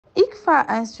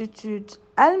Alpha Institute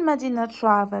Al Madina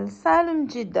Travel Salum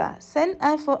Jidda Sen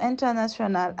Info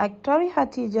International ak tarixa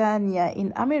Tijaaniya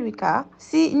in America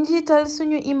si njiital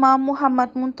suñu imam Mouhamed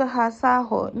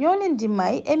SAKHO ñoo leen di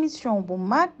may émission bu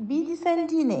mag bii di seen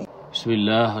diine.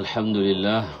 Bismillah,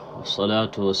 alhamdulillah,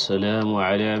 wassalatu wassalamu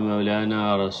ala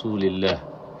mawlana rasulillah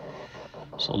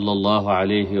sallallahu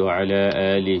alayhi wa ala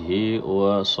alihi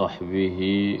wa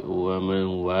sahbihi wa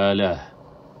man walah.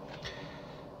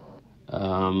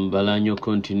 Bala ñu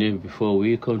continue, before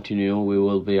we continue, we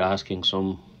will be asking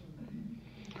some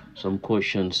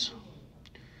questions.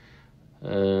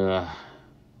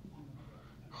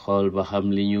 Xool ba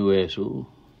xam li ñu weesu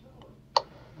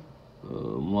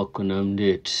mokk nam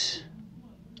déet.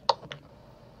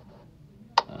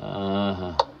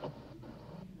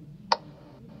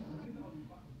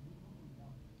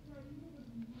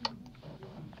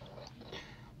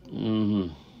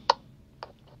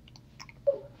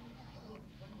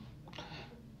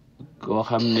 Koo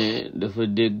xam ne dafa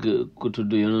dégg ku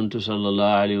tudd yonantu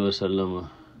sallallahu alayhi wa sallam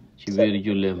ci biir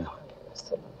julleem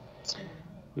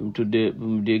bi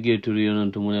mu déggee tur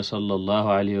yonantu mu ne sallallahu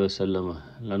alayhi wa sallam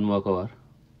lan moo ko war?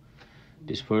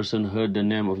 This person heard the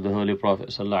name of the Holy Prophet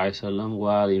sallallahu alayhi wa sallam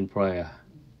while in prayer.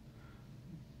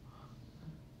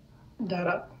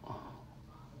 Dara.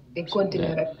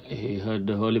 He heard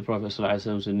the Holy Prophet sallallahu alayhi wa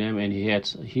sallam's name and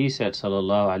he said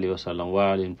sallallahu alayhi wa sallam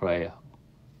while in prayer.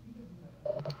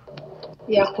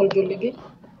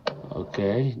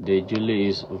 Okay, the julli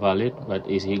is valid, but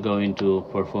is he going to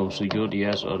perform sujood,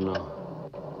 yes or no?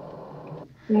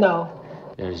 No.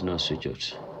 There is no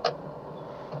sujood.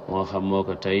 Moo xam moo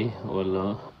ko tey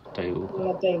wala teyu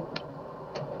ko.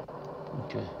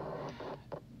 Okay.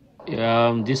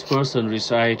 This person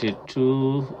recited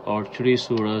 2 or 3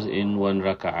 surahs in one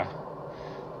rak'ah.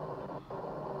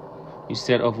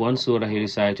 Instead of one surah, he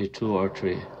recited 2 or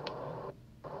 3.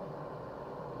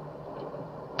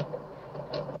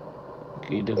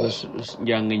 Kii dafa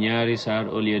jàng ñaari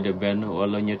saar au lieu de benn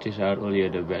wala ñetti saar au lieu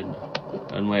de benn,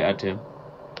 lan mooy atem?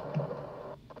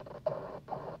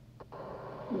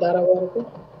 Dara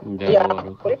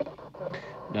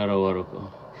waru ko.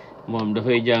 Moom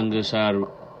dafay jàng saar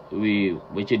wi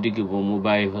ba ci digg ba mu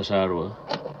bàyyi fa saar wa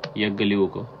yeggaliwu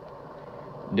ko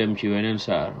dem ci weneen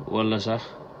saar, wala sax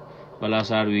balaa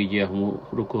saar wi jeex mu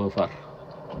rukkoo far.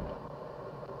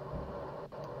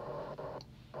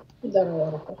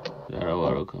 Dara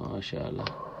waru ko, masha Allah.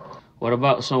 What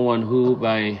about someone who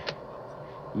by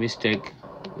mistake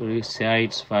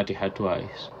recites Fatiha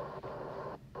twice?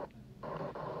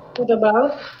 What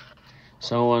about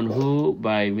someone who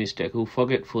by mistake, who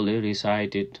forgetfully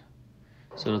recited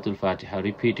Suratul Fatiha,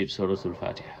 repeated Suratul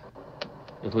Fatiha,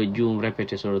 dafa juum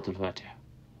répété Suratul Fatiha?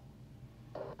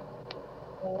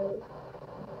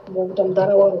 Boobu tam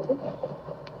dara waru ko.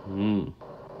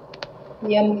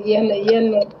 yenn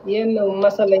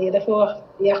masala yi dafa wax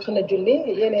yàq na julli,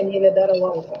 yeneen yi ne dara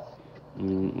waru ko.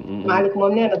 Malik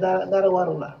moom nee na dara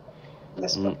waru la.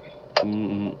 N'est-ce pas?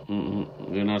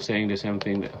 We're not saying the same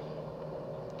thing there.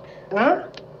 Huh?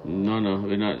 No,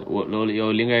 we're not. Loolu yow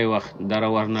li ngay wax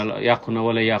dara war na la, yàqu na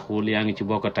wala yàquwul, yaa ngi ci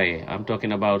boo ko tayee. I'm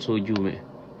talking about soo juumee.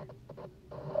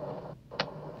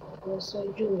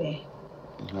 Soo juumee.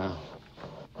 Waaw.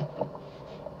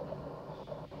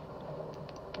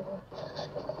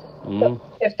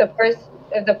 If the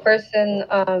person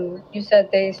you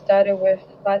said they started with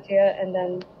Fatiha and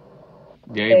then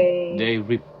they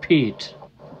repeat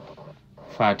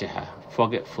Fatiha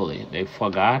forgetfully, they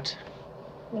forgot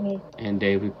and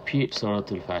they repeat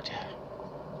Suratul Fatiha.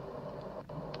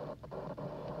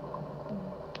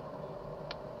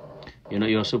 You know,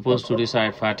 you're supposed to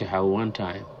recite Fatiha one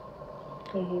time,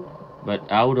 but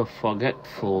out of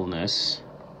forgetfulness,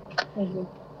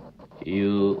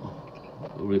 you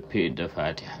repeat the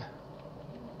Fatiha.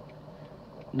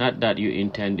 Not that you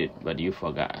intended, but you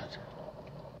forgot.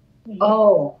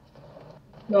 Oh,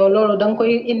 no, loolu danga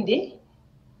koy indi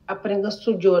après nga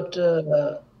sujjoot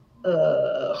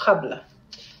xabla.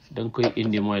 Danga koy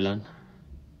indi mooy lan?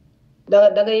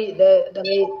 dangay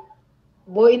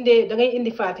boo indee dangay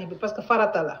indi Fatiha bi parce que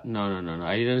farata la. No.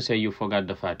 I didn't say you forgot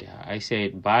the Fatiha. I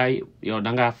said yow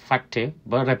danga fàtte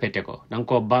ba répété ko. Danga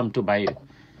ko baamtu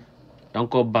danga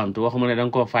ko baamtu, waxuma ne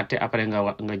danga ko fàtte après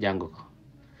nga jàng ko.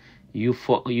 You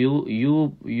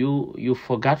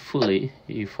forgetfully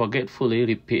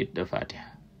repeat the Fatiha.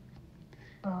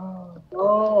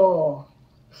 Oh,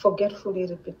 forgetfully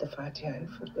repeat the Fatiha.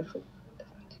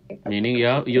 Meaning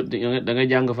yow da nga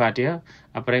jàng Fatiha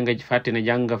après nga fàtte ne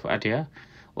jàng nga Fatiha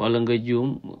wala nga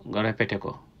juum nga répété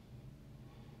ko.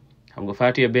 Xam nga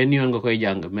Fatiha benn yoon nga koy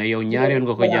jàng, mais yow ñaari yoon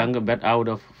nga koy jàng, but out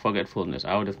of forgetfulness,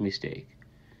 out of mistake.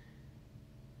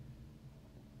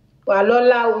 waaw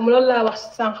loolu laa wax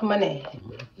sànq ma ne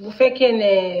bu fekkee ne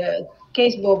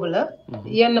case boobu la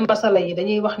yenn masala yi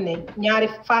dañuy wax ne ñaari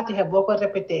fatiha boo ko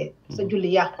répété sa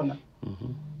julli yàqu na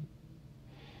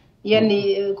yenn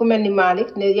ku mel ni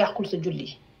Malik ne yàqul sa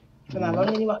julli xanaa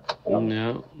loolu la ñuy wax.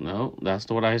 no that's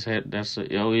what I said. That's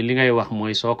yow li ngay wax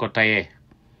mooy soo ko tayee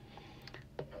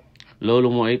loolu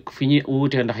mooy fi ñu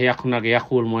wuutee ndax yàqu nag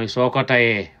yàquwul mooy soo ko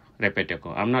tayee répété ko.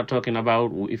 I'm not talking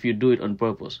about if you do it on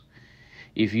purpose.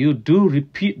 If you do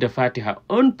repeat the Fatiha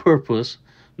on purpose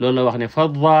loolu la wax ne fa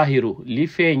zaahiru li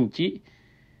feeñ ci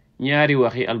ñaari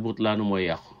waxi albutlaanu mooy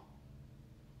yàqu.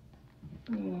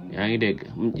 yaa ngi dégg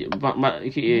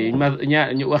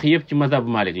wax yëpp ci mazhab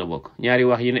Malik la bokk ñaari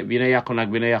wax yi ne bi na yàqu nag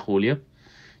bi na yàquwul yëpp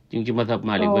ci ngi ci mazhab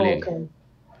Malik ba léegi.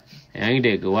 yaa ngi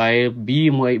dégg waaye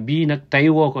bii nag tay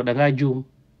woo ko da ngaa juum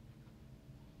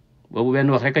boobu benn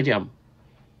wax rek a ci am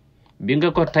bi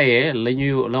nga ko tayee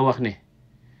la wax ne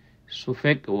su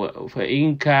fekk fa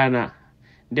in kaana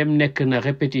dem nekk na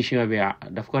répétition bi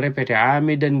daf ko répété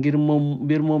amidan ngir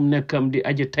moom nekkam di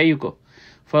aji tay ko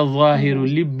fa zahiru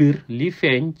li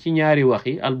feeñ ci ñaari wax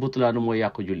yi albutlaanu mooy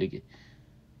yàqu julli gi.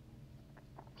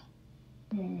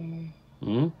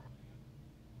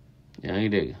 yaa ngi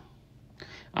dégg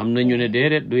am na ñu ne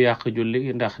déedéet du yàq julli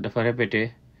gi ndax dafa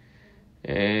répété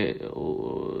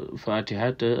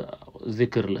fatiha te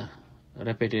zikr la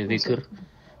répété zikr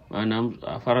maanaam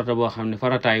farata boo xam ne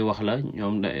farataay wax la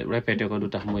ñoom répété ko du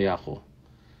tax mu yàqu.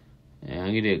 yaa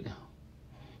ngi dégg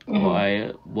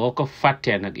waaye boo ko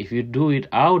fàttee nag if you do it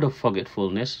out of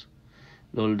forgetfulness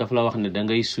loolu daf la wax ne da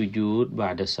ngay sujud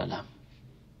baada salaam.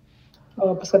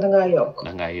 parce que da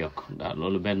ngaa yokk daal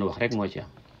loolu benn wax rek moo ci am.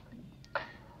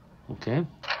 ok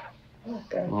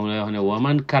moom lay wax ne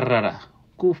waman karrara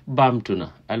ku baamtu na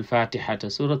alfatihata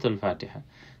surat alfatiha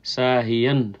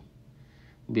saahiyan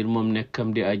mbir moom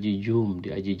nekkam di aji juum di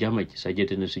aji jamaj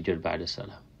sajada na sujud baada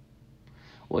salaam.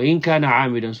 wa in kaana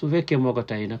aamidan su fekkee moo ko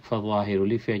tay nag fa zahiru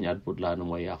li feeñ al butlaanu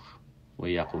mooy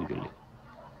yàqu julli.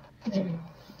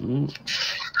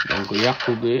 donc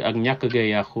yàqu gi ak ñàkk gee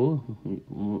yàqu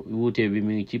wuute bi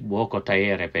mi ngi ci boo ko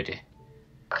tayee répété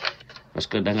parce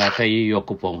que da ngaa tay yokk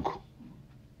ponk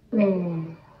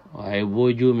waaye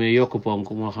boo juumee yokk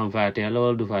ponk moo xam fatiha la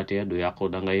wala du fatiha du yàqu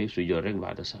da ngay sujjoot rek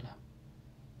baada salaam.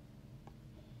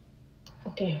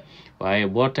 waaye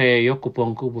boo tayee yokk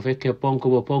ponk bu fekkee ponk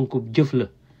ba ponk jëf la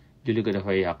julli ga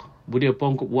dafay yàqu bu dee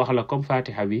ponk wax la comme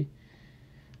fatiha bi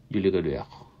julli ga du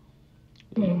yàqu.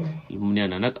 mu nee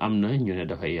na nag am na ñu ne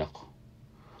dafay yàqu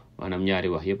maanaam ñaari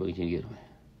wax yëpp ak ci ngir mi.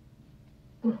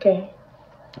 ok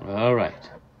all right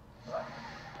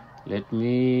let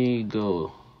me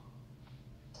go.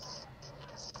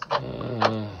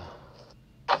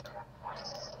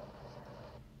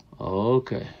 ok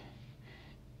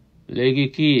léegi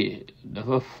kii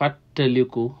dafa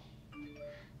fàttaliku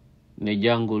ne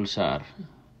jàngul saar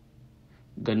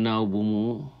gannaaw bu mu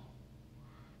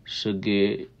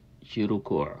sëggee ci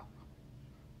ruku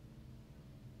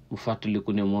mu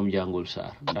fàttaliku ne moom jàngul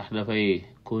saar ndax dafay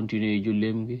continuer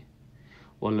julleem gi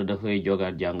wala dafay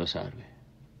jogaat jàng saar bi.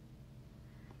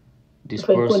 This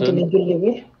person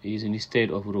is in a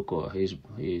state of ruku. He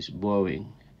is bowing.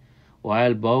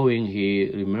 While bowing, he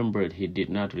remembered he did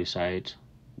not recite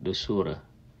the surah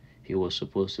he was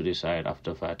supposed to recite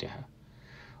after Fatiha.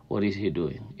 What is he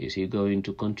doing? Is he going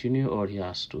to continue or he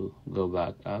has to go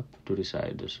back up to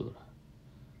recite the surah?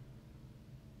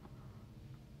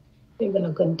 He's going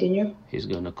to continue. He's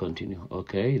going to continue.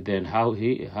 Okay, then how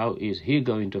is he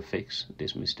going to fix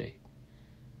this mistake?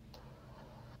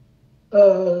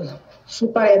 Su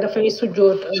paree dafay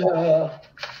sujjoot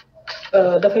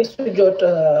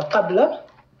qabla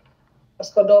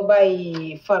parce que doo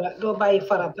bàyyi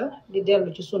farata di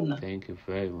dellu ci sunna. Thank you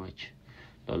very much.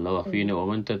 loolu la wax fii ne wa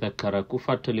man tadakkara ku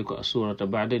fàttali ko surata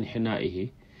ba'da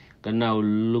inhinaa'ihi gannaaw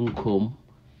lunkoom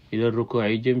ila rukuu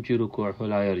yi jëm ci rukuu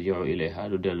fala yarji'u ilayha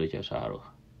du dellu ca saaru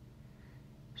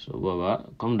so booba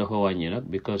comme dafa wàññi nag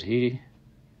because he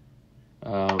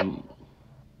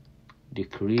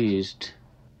decreased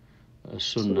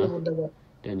sunnah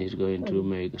then he's going to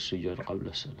make sujud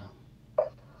qabla salam.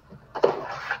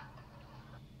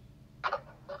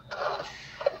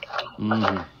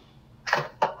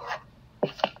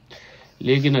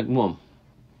 léegi nag moom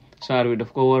saar wi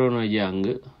daf ko waroon a jàng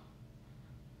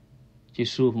ci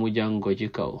suuf mu jàng ko ci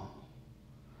kaw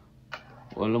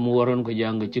wala mu waroon ko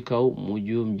jàng ci kaw mu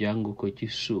juum jàng ko ci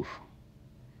suuf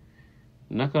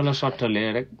naka la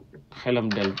sottalee rek xelam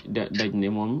daj ne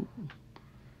moom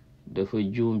dafa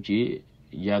juum ci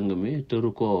jàng mi te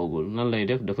rukoowagul nan lay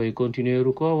def dafay continuer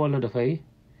rukoo wala dafay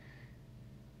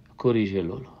corriger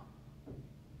loolu.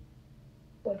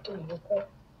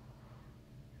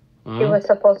 He was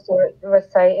supposed to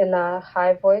recite in a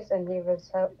high voice, and he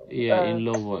was in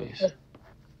low voice.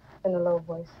 In a low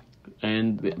voice.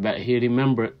 But he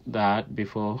remembered that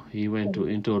before he went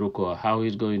into ruku'. How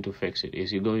he's going to fix it? Is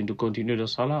he going to continue the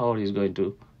salah, or he's going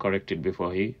to correct it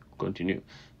before he goes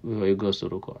to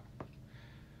ruku'?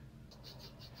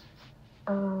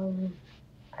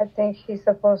 I think he's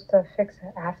supposed to fix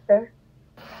it after.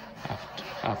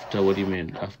 After what do you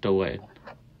mean? After what?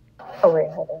 Oh wait,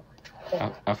 hold on. Yeah.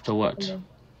 After what?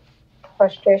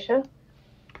 Frustration?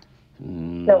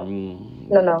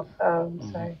 No.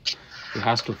 Sorry. He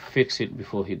has to fix it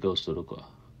before he goes to ruku'.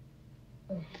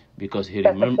 Because he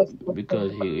remembered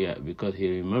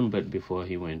before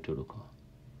he went to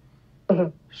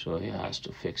ruku'. So he has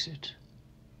to fix it.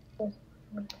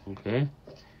 Okay?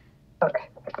 Okay.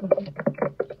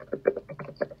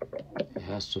 He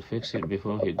has to fix it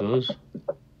before he goes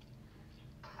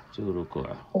to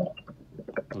ruku'.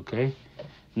 Okay?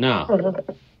 Now,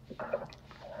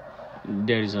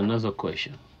 there is another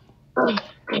question.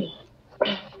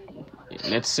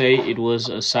 Let's say it was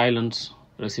a silent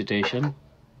recitation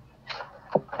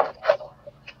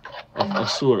of a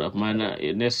surah.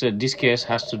 Let's say this case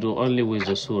has to do only with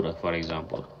the surah, for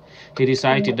example. He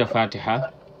recited the Fatiha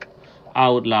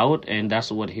out loud, and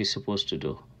that's what he's supposed to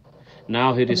do.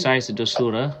 Now he recites the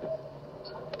surah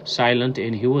silent,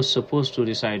 and he was supposed to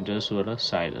recite the surah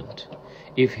silent.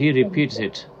 If he repeats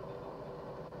it,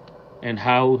 and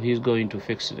how he's going to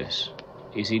fix this?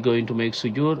 Is he going to make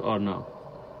sujood or no?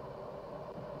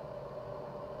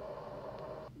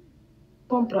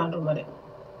 Comprendre ma de.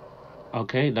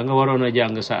 Ok, da nga waroon a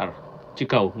jàng saar ci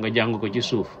kaw nga jàng ko ci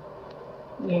suuf.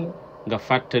 Nga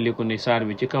fàttaliku ni saar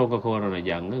bi ci kaw nga ko waroon a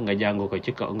jàng nga jàng ko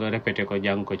ci kaw nga répété ko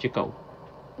jàng ko ci kaw.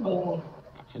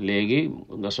 Léegi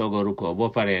nga soog a rukkoo boo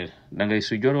paree da ngay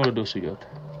sujood wala doo sujood?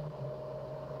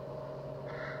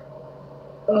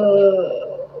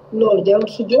 Loolu jarul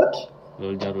sujood.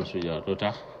 Loolu jarul sujood lu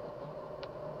tax?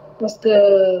 Parce que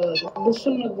bu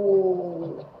sunna bu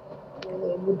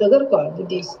dëgër quoi bu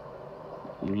diis.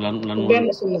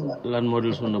 lan moo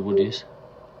dul sunna bu diis?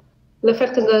 Le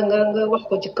fait que nga wax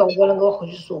ko ci kaw wala nga wax ko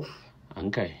ci suuf.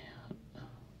 Ankay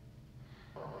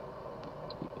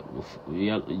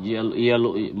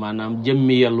yàllu maanaam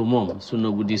jëmmi yàllu moom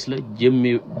sunna bu diis la,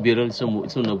 jëmmi biral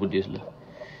sunna bu diis la.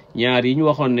 Ñaar yi ñu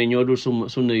waxoon ne ñoo dul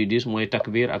sunna yu diis mooy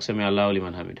takbir ak sami allahu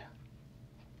liman hamida,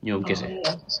 ñoom kese.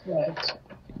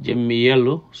 Jëmmi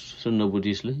yellu sunna bu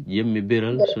diis la, jëmmi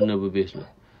biral sunna bu bees la.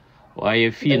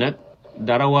 Waaye fii nag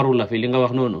dara waru la fi, li nga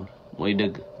wax noonu mooy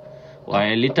dëgg.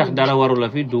 Waaye li tax dara waru la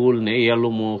fi duwul ne yellu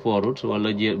moo foorut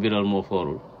wala biral moo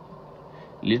foorul.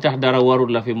 Li tax dara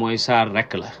warul la fi mooy saar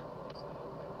rekk la.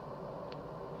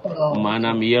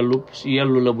 Maanaam yellu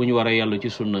la bu ñu war a yellu ci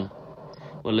sunna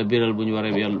wala biral bu ñu war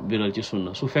a biral ci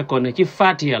sunna. Su fekkoon ne ci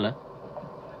Faatiha la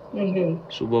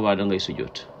su boobaa da ngay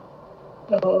sujjoot.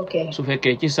 Su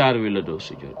fekkee ci saar wi la doo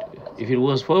sujjoot. If it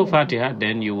was for Fatiha,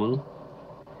 then you will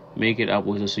make it up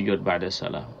with a sujjoot ba'da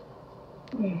salam.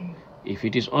 If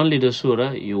it is only the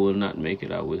surah, you will not make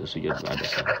it up with a sujjoot ba'da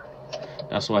salam.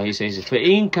 That's why he says fa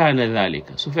in kaana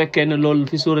dhalika, su fekkee ne loolu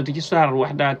fi surati ci saar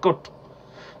waxdaa kot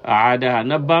aadaha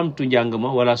na baamtu njàng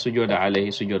ma wala sujjooda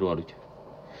alayhi sujjoot waru ci.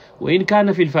 Wa in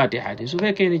kaana fil fatihati, su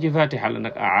fekkee ne ci Fatiha la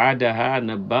nag aadaha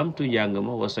na baamtu njàng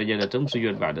ma wa sajadatam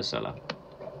sujjoot ba'da salam.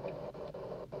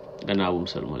 Gannaawum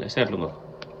salmale seetlu nga ko.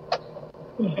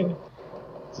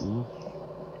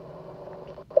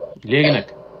 Léegi nag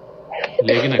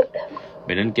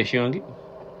beneen question gi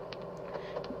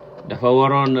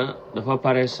dafa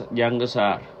pare jàng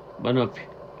saar ba noppi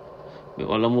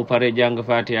wala mu pare jàng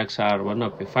Faatiha ak saar ba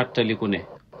noppi fàttaliku ne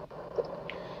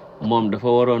moom dafa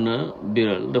waroon a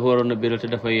biral te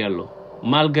dafa yellu.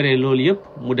 Malgré loolu yëpp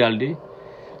mu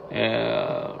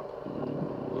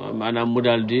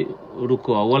daldi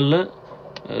rukkoo wala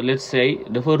let's say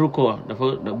dafa rukkoo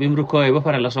bi mu rukkooyee ba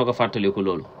pare la soog a fàttaliku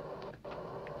loolu.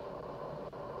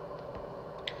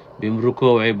 Bi mu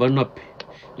rukkoowee ba noppi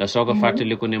la soog a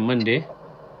fàttaliku ne man de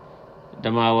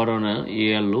damaa waroon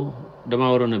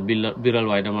a biral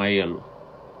waaye damaa yellu.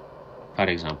 Par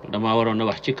exemple damaa waroon a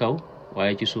wax ci kaw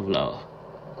waaye ci suuf laa wax,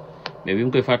 mais bi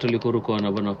mu koy fàttaliku rukkoo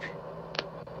na ba noppi.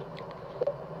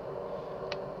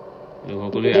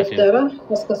 def dara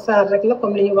parce que saar rek la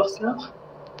comme li ñu wax sànq.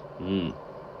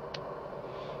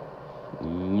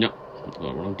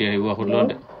 Borom téere bi waxut loolu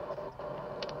de.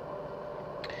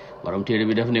 Borom téere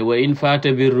bi daf ne wa in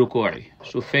faata bir ruku'i,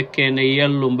 su fekkee ne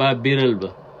yellu mbaa biral ba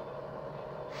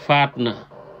faat na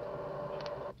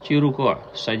ci ruku'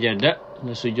 sajada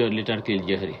na sujjoot li tarkil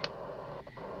jahri.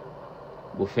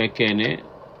 Bu fekkee ne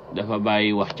dafa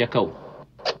bàyyi wax ca kaw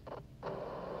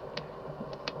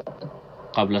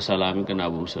qabla salaami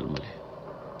gannaaw bu mu sëlmale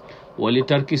wali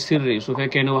tarki sirri su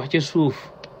fekkee ne wax ca suuf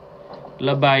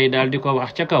la bàyyi daal di ko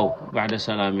wax ca kaw baada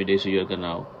salaami day sujjoot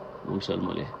gannaaw bu mu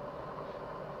sëlmale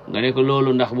nga ne ko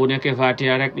loolu ndax bu nekkee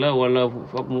fatiha rek la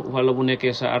wala bu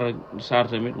nekkee saar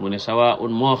tamit mu ne sawa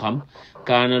un moo xam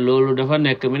kaana loolu dafa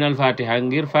nekk minal fatiha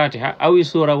ngir fatiha awi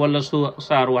suura wala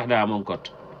saar wax daa moom kot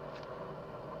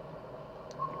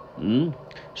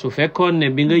su fekkoon ne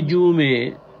bi nga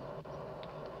juumee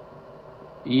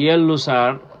yellu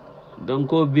saar danga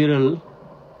koo biral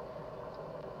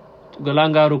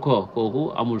galangaaru ko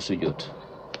kooku amul sujjoot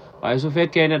waaye su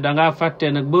fekkee ne dangaa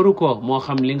fàtte nag baru ko moo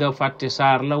xam li nga fàtte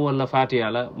saar la wala fatiha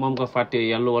la moom nga fàtte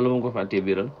yellu wala moom nga fàtte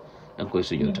biral danga koy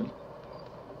sujjootal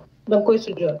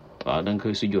waaw danga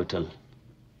koy sujjootal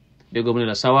déggoo mu ne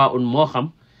la sawa un moo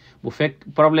xam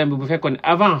problème bi bu fekkoon ne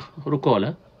avant ruko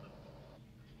la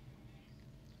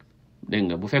dégg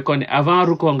nga bu fekkoon ne avant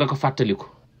ruko nga ko fàttaliku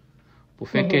bu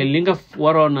fekkee li nga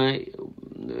waroon a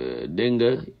dégg nga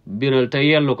biral te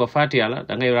yellu ko fatiha la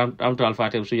da ngay amtuwal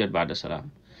fatiha sujjoot ba'da salaam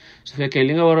su fekkee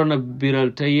li nga waroon a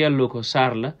biral te yellu ko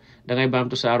saar la da ngay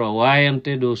baamtu saar wa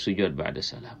waayante doo sujjoot ba'da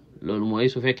salaam loolu mooy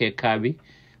su fekkee kaa bi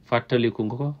fàttaliku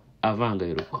nga ko avant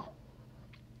ngay ruko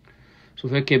su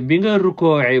fekkee bi nga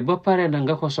rukoowee ba pare na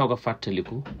nga ko soog a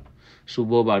fàttaliku su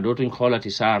boobaa dootuñ xoolati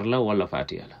saar la wala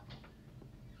fatiha la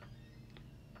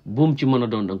buum ci mën a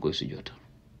doon danga koy sujjootal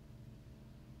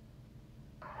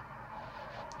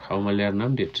xaw ma leer na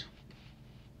am déet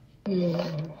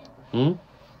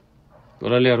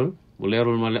wala leerul bu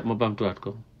leerul ma bamtuwaat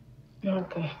ko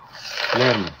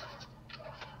leer na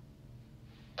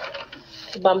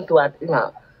bamtuwaat waaw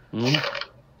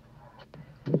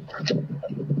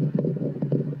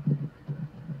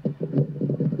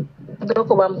doo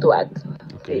ko bamtuwaat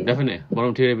ok dafa ne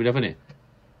borom téere bi dafa ne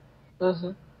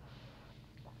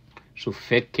su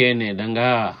fekkee ne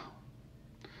danga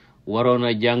waroon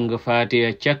a jàng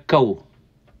fatiha ca kaw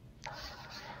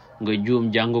nga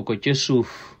juum jàng ko ca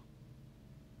suuf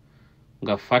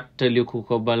nga fàttaliku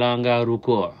ko balaa nga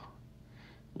rukkoo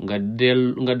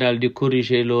nga daal di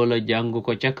corriger loola jàng ko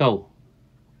ca kaw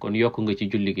kon yokk nga ci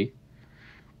julli gi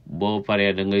boo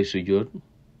paree da ngay sujjoot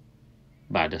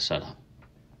baada salaam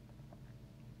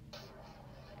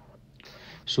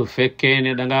su fekkee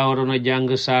ne danga waroon a jàng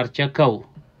saar ca kaw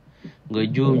nga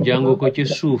juum jàng ko ci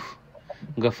suuf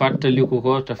nga fàttaliku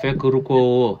ko te fekk rukkoo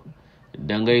woo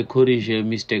da ngay corriger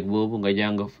mistake boobu nga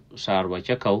jàng saar ba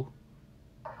ca kaw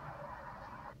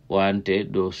wante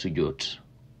doo sujjoot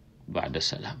baada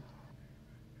salaam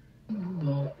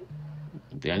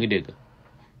yaa ngi dégg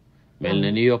mel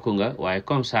na ni yokku nga waaye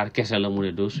comme saar kese la mu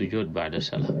ne doo sujjoot baada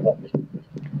salaam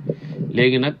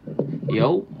léegi nag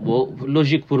yow boo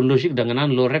logique pour logique da nga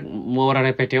naan loolu rek moo war a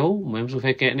répété wu même su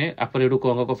fekkee ne après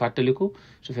rukkoo nga ko fàttaliku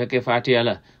su fekkee fatiha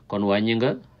la kon wàññi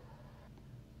nga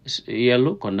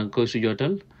yellu kon da nga koy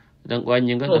sujjootal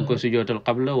wàññi nga da nga koy sujjootal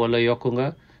qabla wala yokku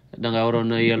nga da nga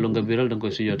waroon a yellu nga biral da nga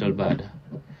koy sujjootal baada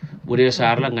bu dee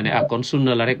saar la nga ne kon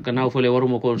sunna la rek gannaaw fële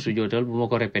waruma ko woon sujjootal bu ma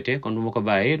ko répété kon bu ma ko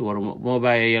bàyyee bu ma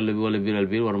bàyyee yellu bi wala biral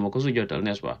bi waruma ko sujjootal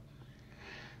n'est-ce pas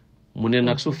mu ne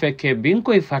nag su fekkee bi nga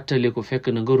koy fàttaliku fekk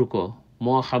na nga rukkoo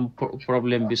moo xam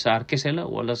problème bi saar kese la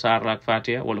wala saar ak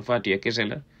fatiha wala fatiha kese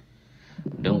la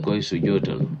da nga koy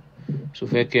sujjootal su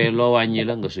fekkee loo wàññi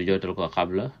la nga sujjootal ko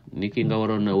qabla ni ki nga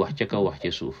waroon a wax ca kaw wax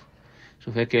ca suuf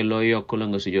su fekkee loo yokk la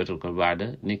nga sujjootal ko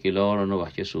baada ni ki loo waroon a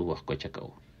wax ca suuf wax ko ca kaw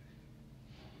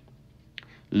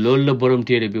loolu la borom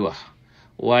téere bi wax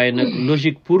waaye nag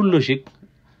logique pour logique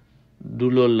du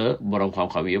loolu la borom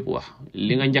xam-xam yëpp wax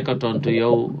li nga njëkk a tontu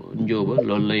yow njóoba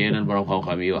loolu la yeneen borom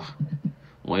xam-xam yi wax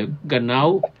mooy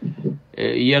gannaaw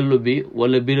yellu bi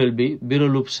wala biral bi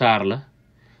biralub saar la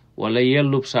wala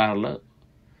yellub saar la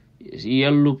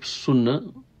yellub sunna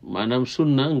maanaam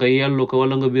sunna nga yellu ko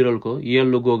wala nga biral ko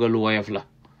yellu googa lu woyof la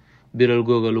biral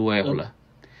googa lu woyof la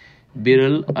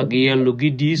biral ak yellu gi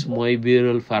diis mooy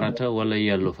biral farata wala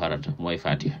yellu farata mooy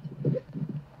fatiha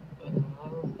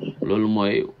loolu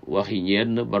mooy waxi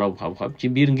ñenn borom xam-xam ci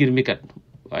biir ngir mi kat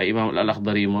waaye imaam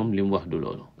al-Akhdari moom li mu wax du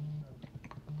loolu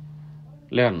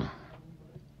leer na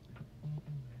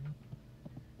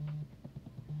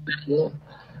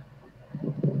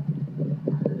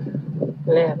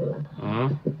leer na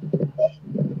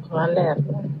waa leer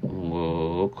na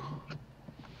ngoog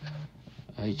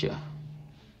ayca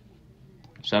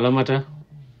salamata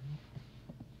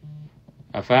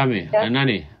a faami a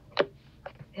nani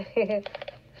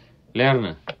leer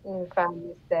na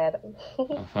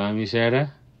a faami seeda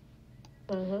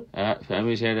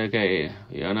faami seeda kay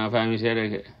yona faami seeda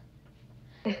ke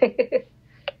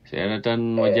seeda tan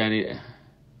mo jani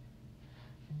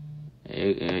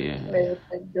Maybe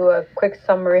to do a quick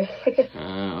summary.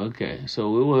 Okay, so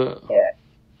we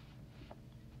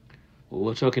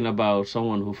were talking about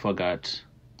someone who forgot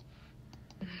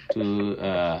to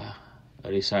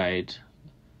recite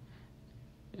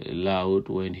loud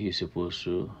when he's supposed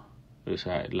to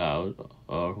recite loud,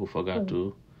 or who forgot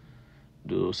to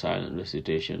do silent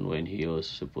recitation when he was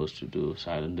supposed to do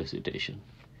silent recitation.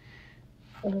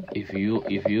 If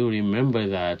you remember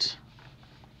that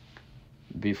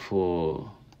before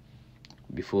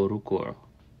ruku',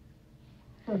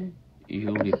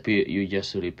 you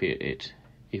just repeat it.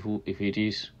 If it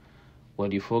is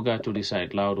what you forgot to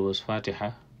recite loud was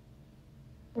Fatiha,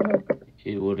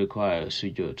 it will require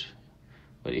sujud.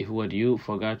 But if what you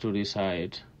forgot to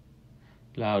recite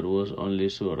loud was only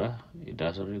surah, it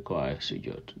doesn't require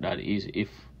sujud. That is if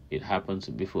it happens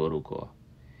before ruku'.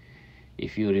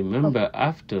 If you remember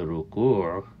after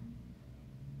ruku',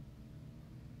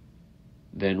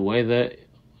 then whether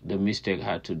the mistake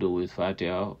had to do with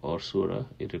Fatiha or surah,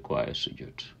 it requires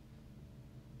sujud.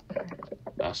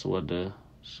 That's what the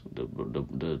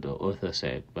author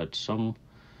said. But some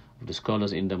of the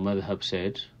scholars in the madhab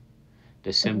said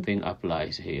the same thing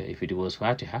applies here. If it was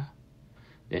Fatiha,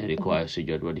 then it requires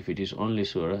sujud. But if it is only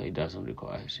surah, it doesn't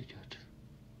require sujud.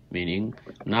 Meaning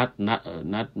not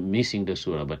missing the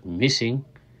surah, but missing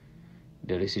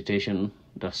the recitation,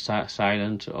 the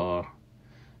silent or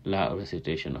loud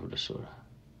recitation of the surah.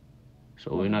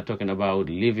 So we're not talking about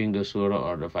leaving the surah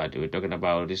or the Fatiha. We're talking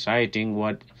about reciting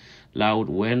what loud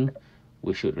when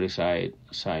we should recite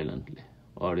silently,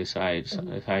 or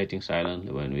reciting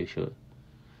silently when we should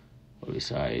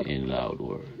recite in loud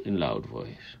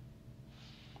voice.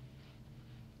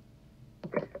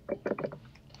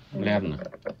 Learn.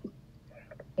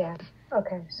 Yeah.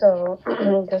 Okay. So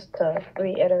just to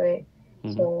reiterate,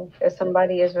 so if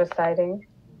somebody is reciting,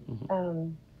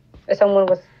 if someone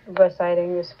was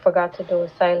reciting, you forgot to do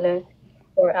it silent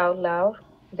or out loud,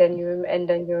 then you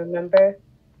remember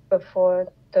before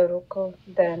the ruku,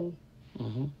 then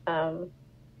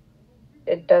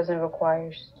it doesn't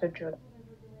require sujood.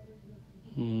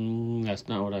 That's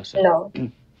not what I said. No.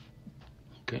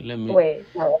 Okay, let me. Wait.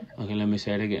 No. Okay, let me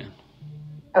say it again.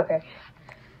 Okay.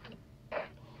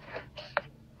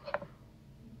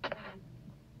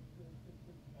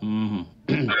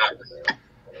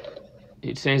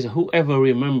 It says, whoever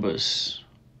remembers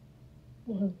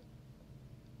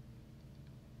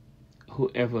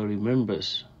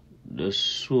the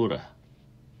surah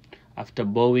after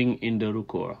bowing in the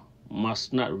ruku'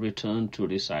 must not return to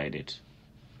recite it.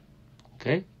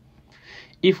 Okay?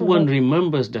 If one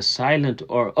remembers the silent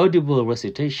or audible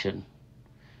recitation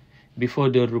before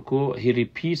the ruku', he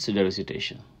repeats the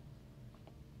recitation.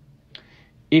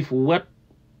 If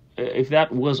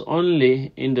that was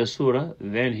only in the surah,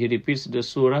 then he repeats the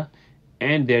surah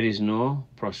and there is no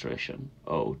prostration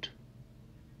owed.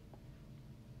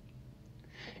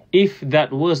 If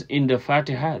that was in the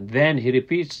Fatiha, then he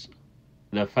repeats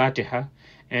the Fatiha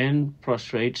and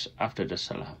prostrates after the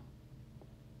salam.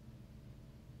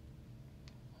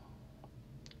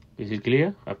 Is it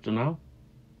clear up to now?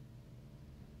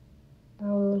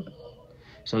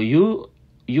 So you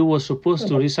were supposed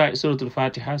to recite Surah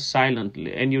Al-Fatiha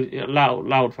silently, and you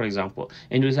loud, for example,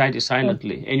 and you recite it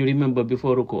silently, and you remember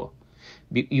before ruku'.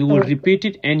 You will repeat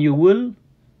it, and you will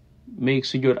make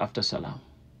sujood after salam.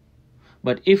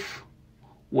 But if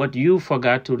what you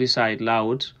forgot to recite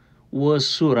loud was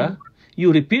surah,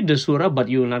 you repeat the surah, but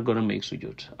you are not going to make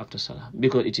sujood after salam,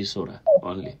 because it is surah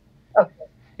only.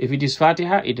 If it is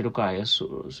Fatiha, it requires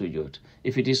sujood.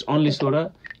 If it is only surah,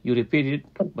 you repeat it,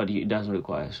 but it doesn't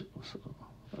require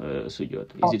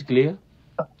sujood. Is it clear?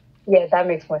 Yeah, that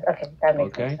makes sense. Okay, that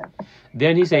makes sense.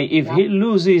 Then he say, if he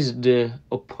loses the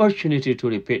opportunity to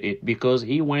repeat it because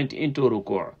he went into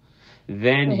ruku',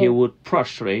 then he would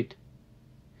prostrate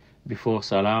before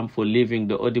salam for leaving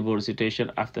the audible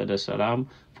recitation, after the salam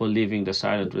for leaving the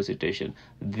silent recitation.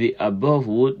 The above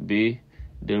would be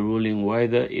the ruling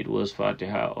whether it was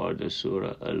Fatiha or the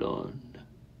surah alone.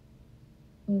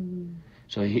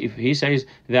 So if he says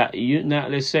that now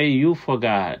let's say you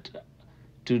forgot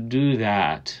to do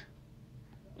that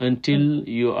until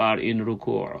you are in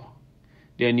ruku',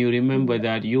 then you remember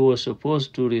that you were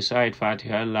supposed to recite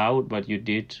Fatiha loud, but you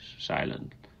did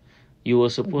silent. You were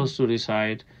supposed to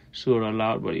recite surah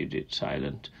loud, but you did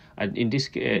silent. And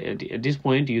at this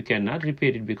point, you cannot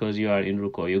repeat it because you are in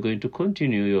ruku'. You're going to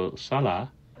continue your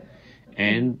salah,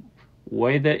 and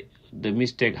whether the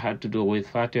mistake had to do with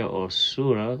Fatiha or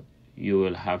surah, you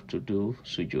will have to do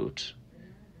sujood.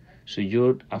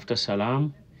 Sujood after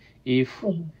salam if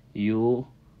you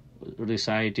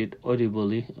recite it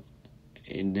audibly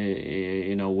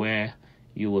in where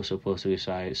you were supposed to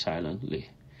recite silently.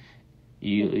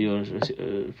 Your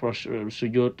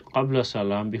sujood qabla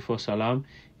salam, before salam,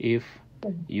 if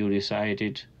you recite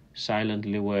it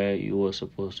silently where you were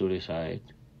supposed to recite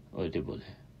audibly.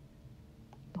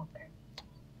 Okay.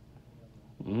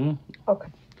 Mm? Okay.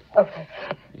 Okay.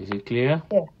 Is it clear?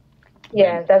 Yeah.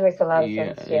 Yeah, that makes a lot of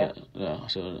sense. Yeah.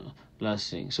 So last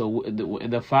thing. So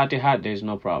the Fatiha, there is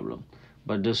no problem,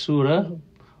 but the surah,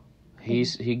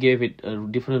 he gave it a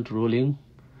different ruling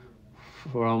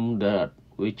from that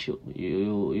which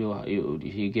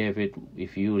he gave it,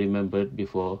 if you remembered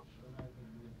before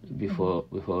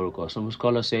ruku. Some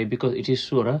scholars say because it is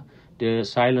surah, the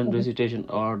silent recitation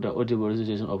or the audible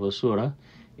recitation of a surah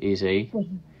is a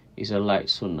light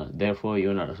sunnah. Therefore,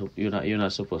 you're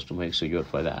not supposed to make sujood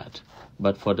for that.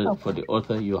 But for the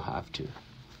author, you have to.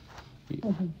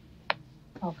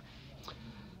 Okay.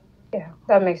 Yeah,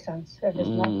 that makes sense. If it's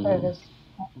not, if it's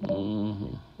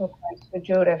requires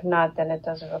sujood. If not, then it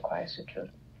doesn't require sujood.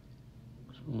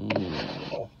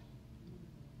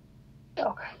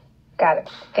 Okay, got it.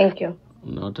 Thank you.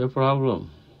 Not a problem.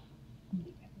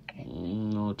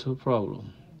 Not a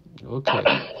problem. Okay.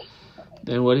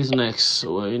 Then what is next?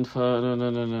 No.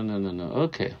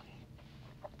 Okay.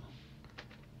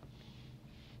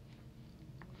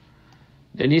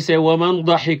 Then he said, وَمَنْ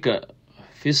ضَحِكَ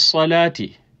فِي الصَّلَاةِ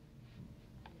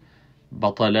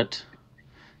بطلت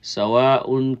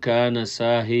سواء كان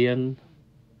ساهيا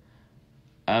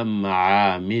أم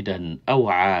عامدا أو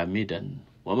عامدا.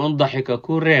 ومن ضحك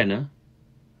كورينا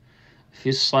في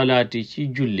الصلاة ci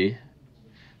julli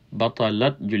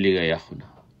batalat julli ga yàqu na.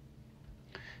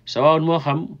 sawaun moo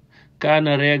xam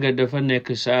kaana reega dafa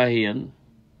nekk saahiyan,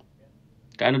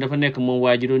 kaana dafa nekk moom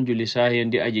waa ji doon julli saahiyan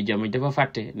di aji jama, dafa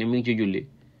fàtte ne mu ngi ci julli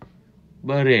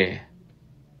ba ree,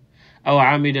 aw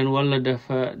amidan wala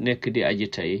dafa nekk di aji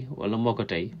tay wala moo ko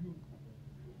tay.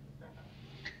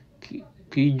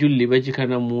 Kii julli ba ci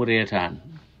kanam mu reetaan,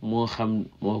 moo xam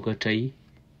moo ko tay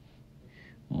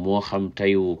moo xam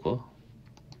tayiwu ko,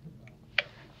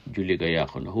 julli ga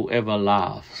yàqu na. Whoever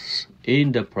laughs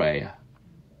in the prayer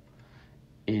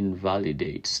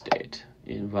invalidates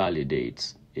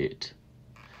it,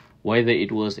 whether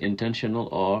it was intentional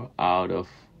or out of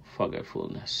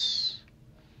forgetfulness.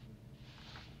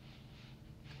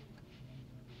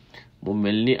 Mu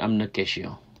mel ni am na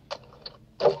question.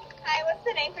 Hi, what's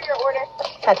the name for your order?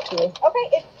 Partout. Okay,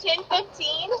 it's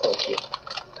 10:15. Okay.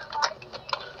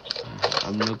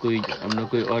 am na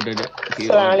kuy order de.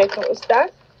 Salaamaaleykum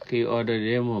Oustaz. Kii order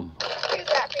de moom. Who's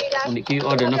that for you guys? Kii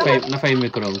order na fay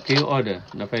micro. Kii order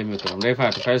na fay micro. Ndey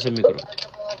Fatou fay sa micro.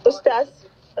 Oustaz.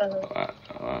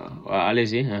 Waaw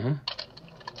allez-y.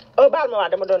 Baal ma waa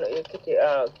dama doon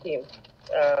kii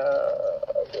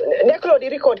nekkuloo di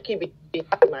record kii bi.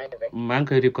 maa ngi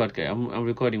koy record kay. I'm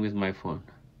recording with my phone.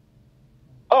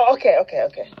 Oh, okay.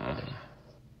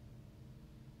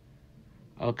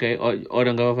 Okay,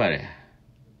 order nga ba pare.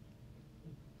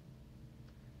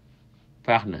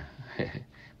 Baax na.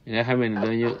 Nga xam ne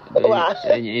dañu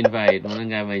invite, mën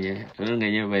nga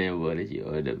ñëw bañ a boole ci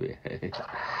order bi.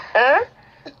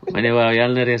 Ma ne waaw,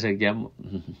 yàlla na rees ak jàmm.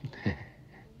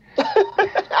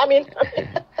 Amin.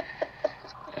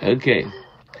 Okay.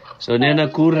 So nee na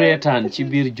ku reetaan ci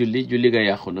biir julli ga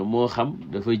yàqu na, moo xam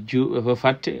dafa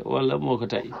fàtte wala moo ko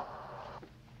tay.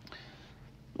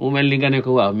 Mu mel ni nga ne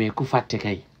ko waaw, mais ku fàtte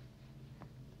kay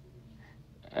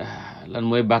lan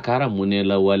mooy bàkkaaram? mu ne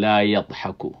la wala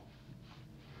yadxaku,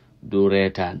 du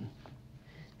reetaan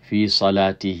fi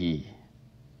salaatihi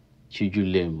ci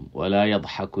julleem, wala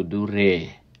yadxaku, du ree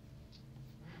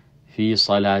fi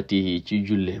salaatihi ci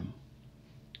julleem,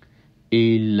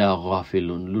 illa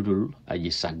ghafilun, ludul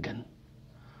aji sàggan,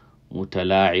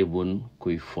 mutalaacibun,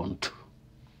 kuy fontu.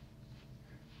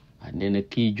 nee na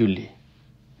kii julli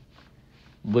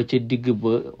ba ca digg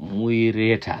ba muy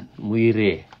reetaan, muy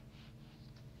ree,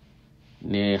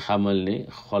 ne xamal ne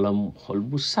xol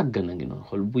bu sàggan a ngi noonu,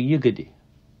 xol bu yëgadi,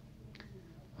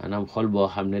 maanaam xol boo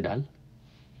xam ne daal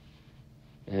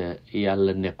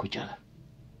yàlla nekku ca la,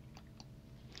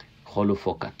 xolu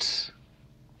fokkat.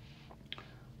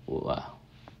 waaw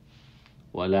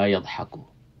wala yadxaku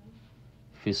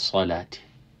fi salaati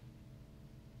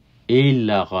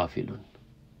illa ghafilun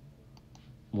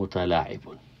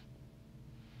mutalaacibun.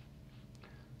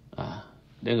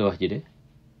 dégg nga wax ji de.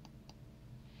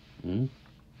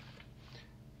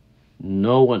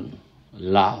 No one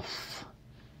laughs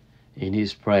in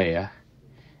his prayer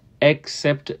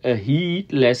except a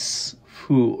heedless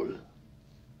fool.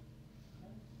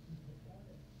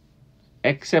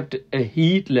 Except a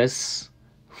heedless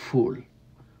fool.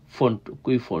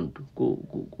 Kuy font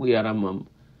ku yaramam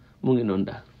mu ngi noonu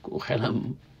daal, ku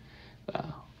xelam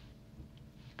waaw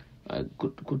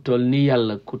ku toll ni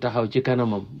yàlla ku taxaw ci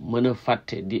kanamam mën a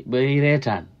fàtte di bay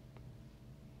reetaan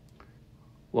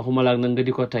waxuma laak nag nga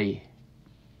di ko tay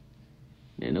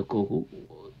nee na kooku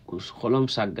ku xolam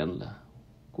sàggan la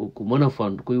ku mën a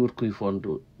font kuy wut kuy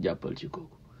fontu jàppal ci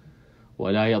kooku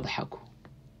wala yadxaku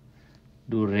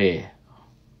du ree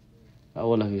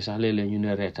wala fi sax léeg-léeg ñu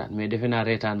ne reetaan mais defe naa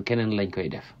reetaan keneen lañ koy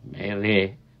def mais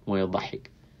ree mooy daxik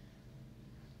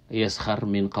yasxar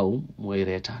min qawm mooy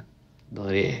reetaan do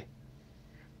ree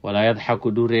wala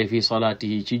yadxaku du ree fi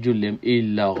salaatihi ci jullem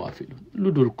illa gafilun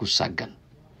lu dul ku sàggan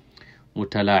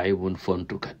mutalaacibun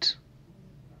fontukat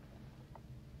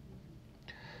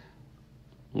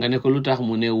nga ne ko lu tax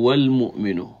mu ne wal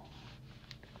muminu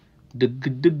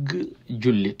dëgg-dëgg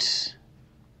jullit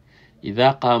ida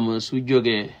qaama su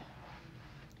jógee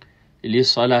li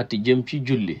salaati jëm ci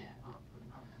julli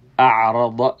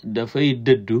arada dafay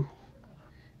dëddu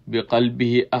bi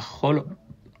qalbihi ak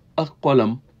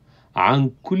xolam an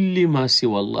kulli ma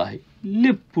siwa allahi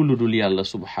lépp lu dul yàlla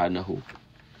subhaanahu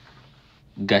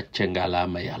gàcce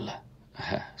ngalaama yàlla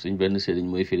suñ benn sëriñ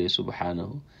mooy firee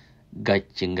subhaanahu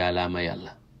gàcce ngalaama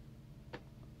yàlla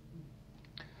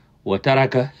wa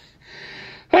taraka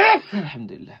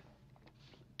alhamdulillah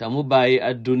tamu bàyyi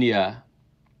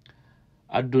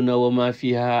adduna wa ma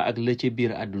fiha ak la ca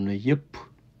biir adduna yépp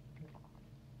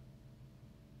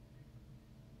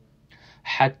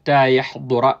xataa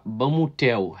yaxdura ba mu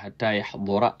teew xataa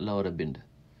yaxdura la war a bind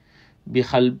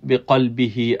bi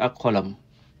qalbihi ak xolam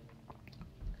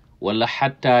wala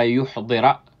xataa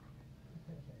yuxdira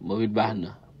moom it baax na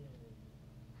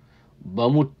ba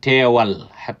mu teewal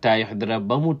xataa yuxdira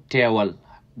ba mu teewal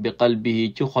bi qalbihi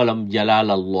ci xolam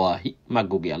jalaalallahi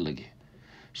màggug yàlla gi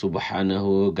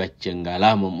subhaanahu gàcce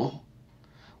ngalaama moom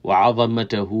wa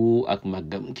azamatahu ak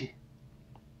màggam gi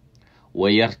wa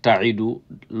yartaidu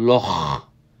lox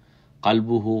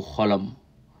qalbuhu xolam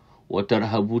wa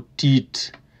tarhabu tiit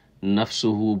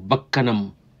nafsuhu bakkanam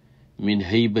min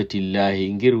haybatillahi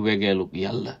ngir wegeelug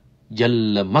yàlla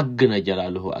jalla màgg na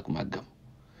jalaaluhu ak màggam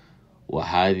wa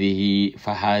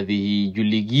haadihi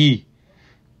jullig yi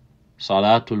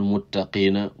salaatul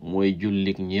muttaqina mooy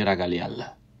jullig ñi ragal yàlla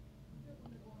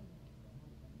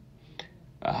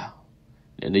waaw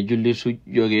nee na julli su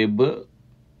jógee ba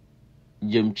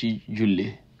jëm ci julli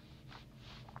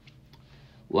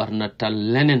war na tal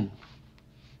leneen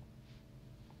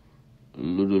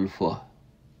lu dul fo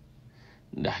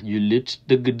ndax jullit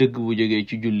dëgg-dëgg bu jógee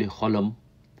ci julli xolam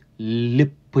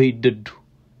léppay dëddu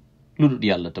lu dul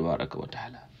yàlla tabaraka wa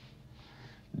taala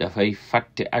dafay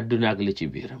fàtte àdduna ak li ci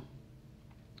biiram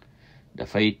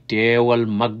dafay teewal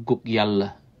màggug yàlla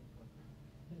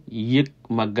yëg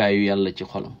màggaayu yàlla ci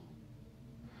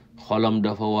xolam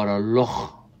dafa war a lox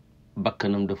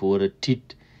bakkanam dafa war a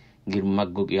tiit ngir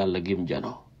màggug yàlla gim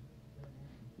janoo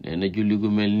nee na julli gu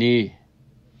mel nii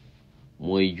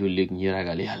mooy jullig ñi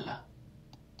ragal yàlla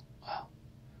waaw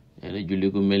nee na julli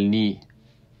gu mel nii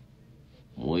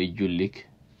mooy jullig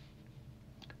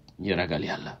ñi ragal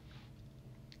yàlla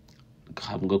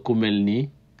xam nga ku mel nii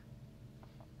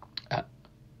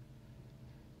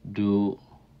du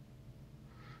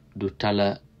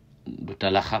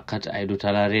tala xaqat ay du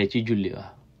tala ree ci julli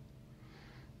waaw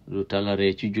du tala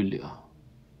ree ci julli waaw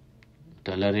du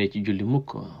tala ree ci julli mukk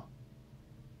waaw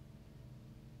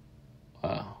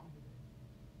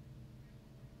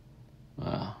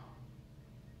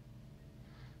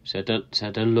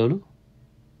seetal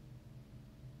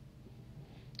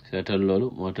loolu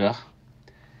moo tax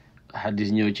xadis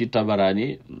ñëw ci Tabaraani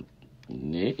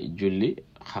ne julli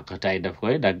xaqataay daf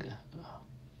koy dagg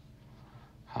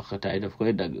xaqataay daf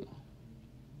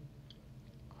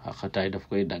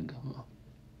koy dagg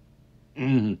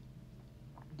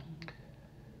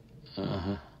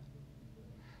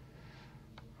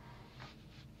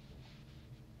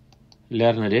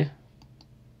leer na de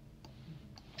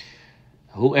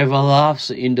whoever laughs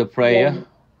in the prayer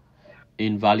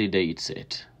invalidates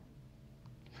it,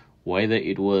 whether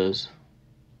it was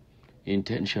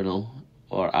intentional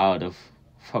or out of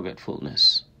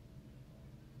forgetfulness.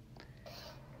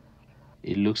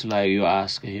 It looks like you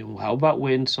ask him, how about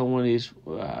when someone is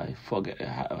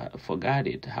forgot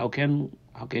it? How can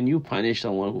you punish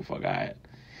someone who forgot?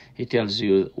 He tells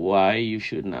you why you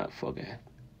should not forget.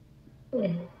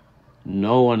 Mm-hmm.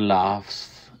 No one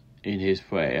laughs in his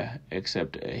prayer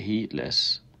except a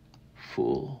heedless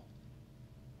fool.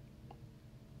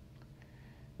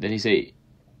 Then he say,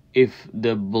 if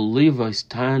the believer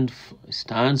stands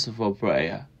for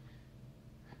prayer,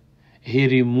 he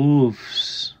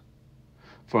removes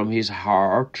from his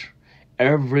heart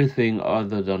everything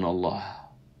other than Allah.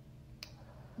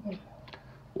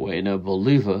 When a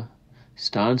believer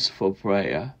stands for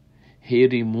prayer, he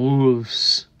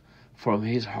removes from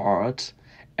his heart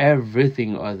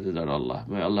everything other than Allah.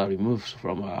 May Allah remove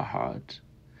from our heart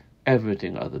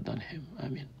everything other than him.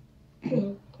 Amen.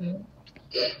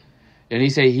 And he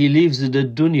said he leaves the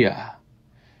dunya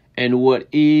and what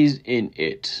is in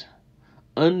it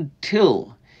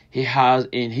until he has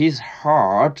in his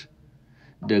heart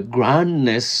the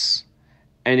grandness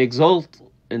and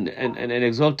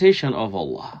exaltation of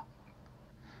Allah.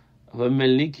 Dafa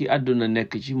mel ni ki àdduna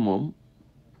nekk ci moom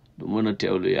du mën a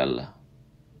teewlu yàlla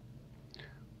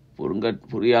pour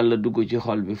yàlla dugg ci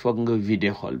xol bi foog nga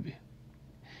vider xol bi.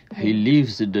 He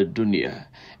leaves the dunya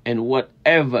and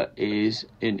whatever is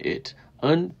in it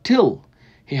until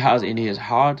he has in his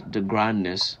heart the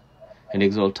grandness and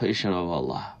exaltation of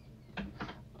Allah.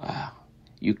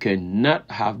 You cannot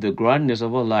have the grandness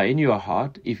of Allah in your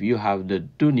heart if you have the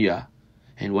dunya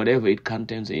and whatever it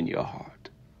contains in your heart.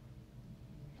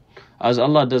 As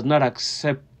Allah does not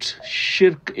accept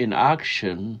shirk in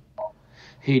action,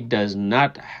 He does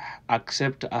not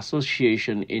accept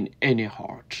association in any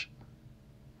heart.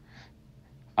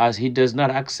 As He does not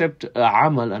accept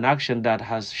an action that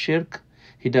has shirk,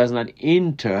 He does not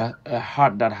enter a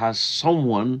heart that has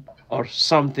someone or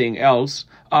something else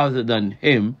other than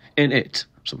Him in it.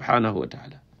 Subhanahu wa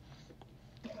ta'ala.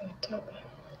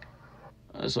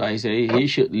 So I say he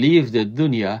should leave the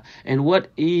dunya and what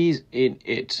is in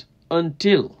it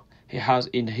until he has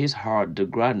in his heart the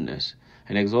grandness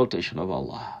and exaltation of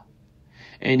Allah.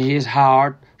 And his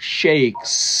heart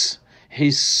shakes.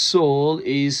 His soul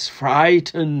is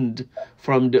frightened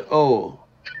from the awe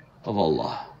of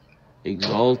Allah.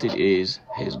 Exalted is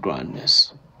his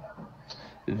grandness.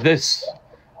 This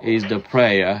is the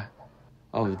prayer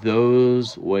of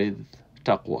those with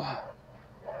taqwa.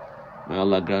 May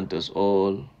Allah grant us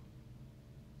all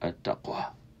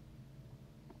at-taqwa.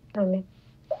 Amin.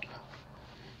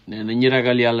 Nee na ñi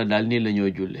ragal yàlla daal nii la ñoo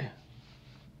julle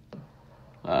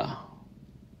waaw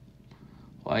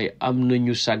waaye am na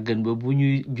ñu sàggan ba bu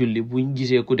ñuy julli buñ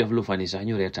gisee ku def lu fani sax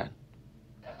ñu reetaan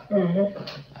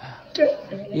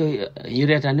yow ñu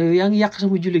reetaan yow yaa ngi yàq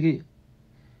sama julli gi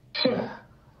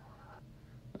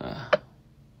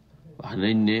wax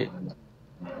nañ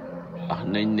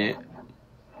ne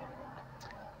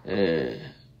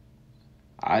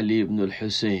Ali ibn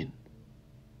al-Hussein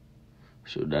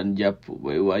su daan jàpp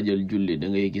bay waajal julli da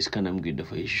ngay gis kanam gi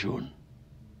dafay jaune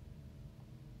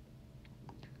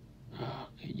waaw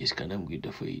ngay gis kanam gi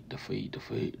dafay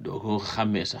doo ko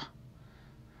xàmmee sax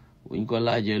buñ ko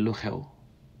laajee lu xew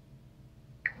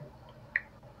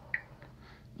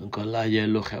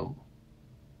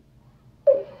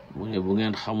mu ne bu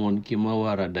ngeen xamoon ki ma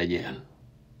war a dajeel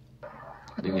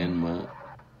di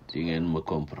ngeen ma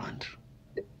comprendre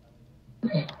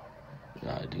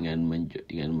waaw di ngeen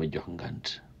ma jox ngant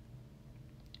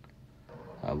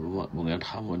waaw bu ngeen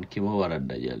xamoon ki ma war a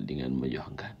dajeel di ngeen ma jox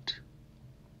ngant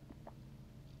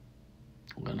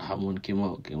bu ngeen xamoon ki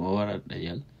ma war a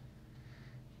dajeel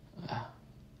waaw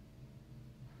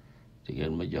di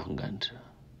ngeen ma jox ngant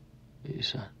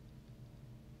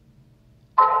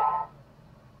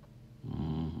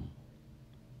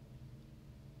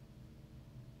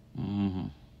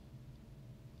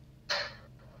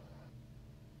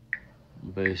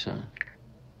ndeysaan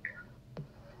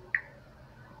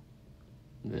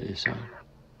ndeysaan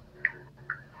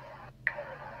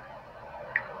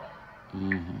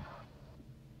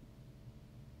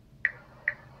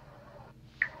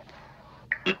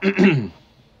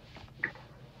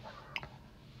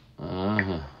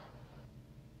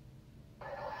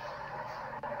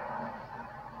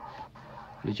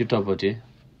lu ci toppati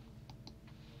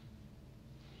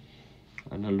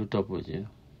ana lu toppati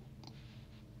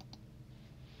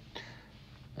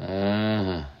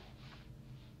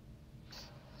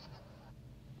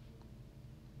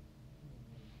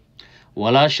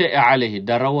wala shay'a alayhi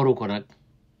dara waru ko nag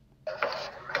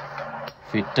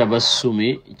fi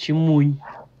tabassumi ci muuñ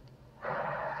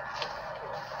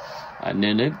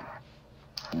nee nag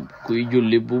kuy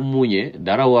julli bu muuñee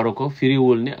dara waru ko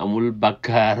firiwul ne amul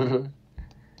bakkaar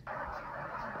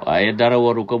waaye dara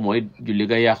waru ko mooy julli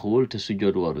ga yàquwul te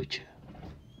sujjóot waru ci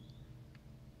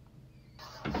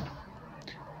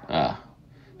waaw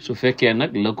su fekkee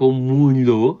nag la ko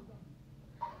muuñloo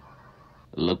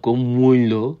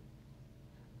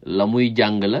la muy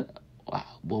jàng la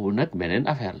waaw boobu nag beneen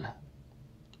affaire la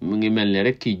mu ngi mel ni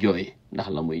rek ki jooy ndax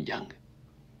la muy jàng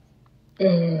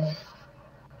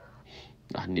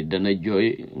ndax nit dana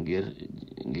jooy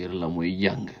ngir la muy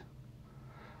jàng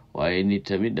waaye nit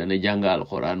tamit dana jàng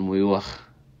alxuraan muy wax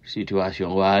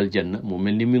situation waa aljanna mu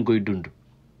mel ni mi ngi koy dund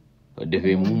ko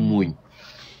defee mu muuñ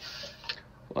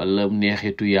wala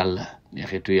neexitu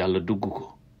yàlla dugg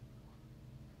ko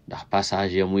ndax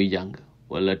passage ya muy jàng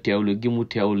wala teewlu gi mu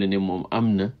teewlu ne moom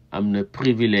am na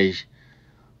privilège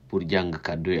pour jàng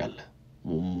kàddu yàlla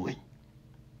mu muñ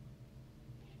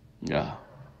waaw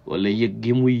wala yëg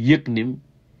gi muy yëg ni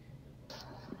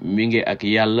mi ngi ak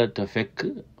yàlla te fekk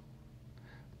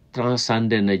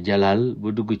transcendé na jalal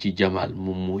ba dugg ci jamal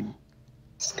mu muñ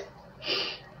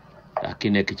ndax ki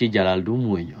nekk ci jalal du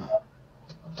muñ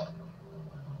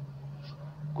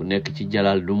ku nekk ci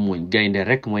jalal du muñ gaynde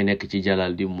rek mooy nekk ci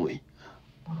jalal di muñ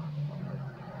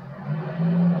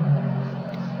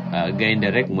gaynde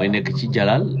rek mooy nekk ci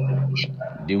jalal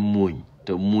di muñ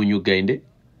te muñu gaynde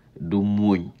du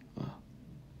muñ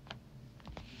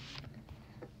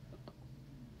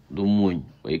du muñ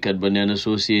waykat ba nee na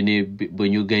soo séenee ba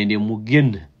ñu gaynde mu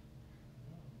génn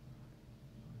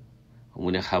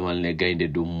mu ne xamal ne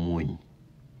gaynde du muñ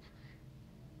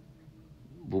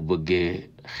bu bëggee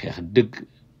xeex dëgg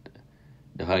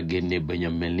dafa génne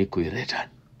bañam mel ni kuy reetaan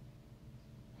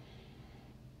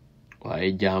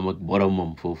waaye jaam ak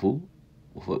boromam foofu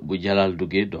bu jalal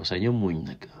duggee doo sañ a muñ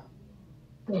nag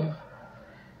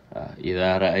waaw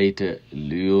idaa raayta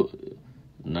liyu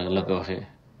nag la ko waxee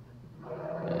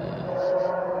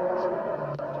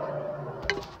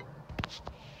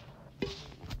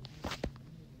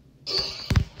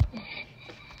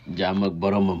jaam ak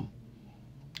boromam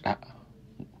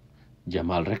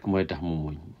jamal rek mooy tax mu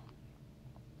muñ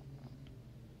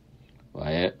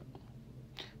waaye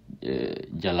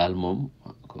jalal moom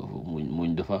ko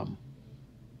muñ dafa am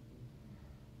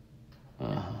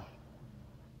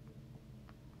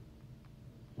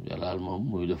jalal moom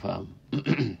muñ dafa am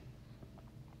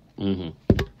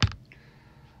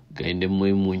gaynde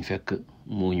mooy muñ fekk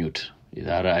muñut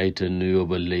idaa raayta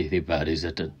nuyuuba laythi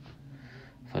baarizatan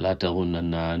falaa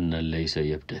taxunnanna anna laysa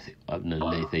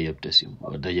yabtasim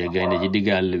boo dajee gaynde ci digg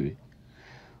àll bi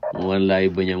mu wan laay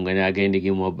bëñam nga ne gaynde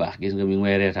gi moo baax gis nga mi ngi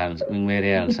may reetaan mi ngi may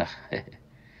reyal sax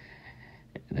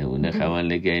ne mu ne xamal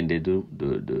ne gaynde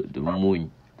du muñ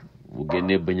bu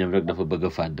génnee bëñam rek dafa bëgg a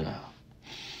fàdd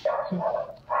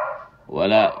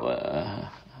voilà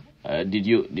did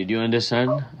you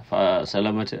understand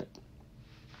Salamata?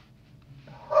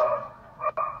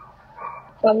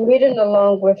 I'm reading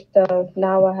along with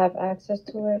now I have access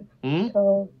to it.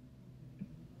 So,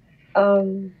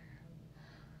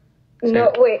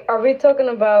 no, wait, are we talking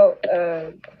about,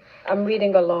 I'm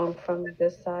reading along from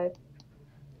this side?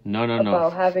 No.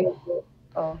 About having,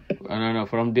 No,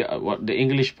 from the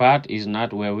English part is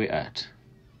not where we're at.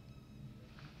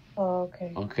 Oh,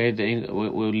 okay. Okay,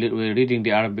 we're reading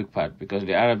the Arabic part because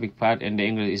the Arabic part and the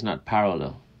English is not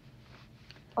parallel.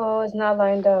 Oh, it's not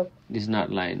lined up. It's not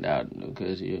lined out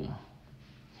because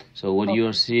so what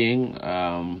you're seeing,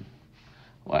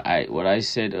 what I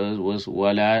said was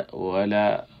wala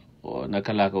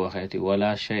nakalaka waxeeti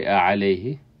wala shay'a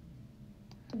alayhi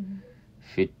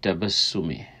fi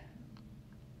tabassumi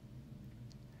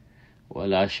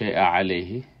wala shay'a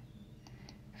alayhi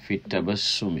fi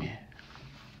tabassumi.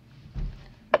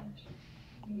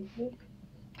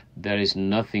 There is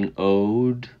nothing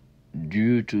owed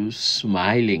due to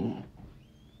smiling.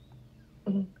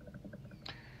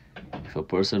 If a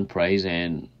person prays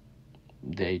and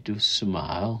they do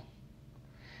smile,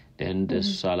 then the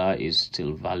salah is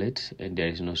still valid and there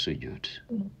is no sujood.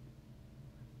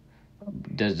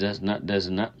 That does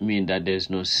not mean that there is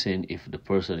no sin if the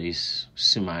person is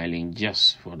smiling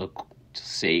just for the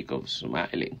sake of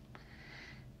smiling.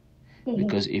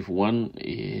 Because if one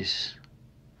is,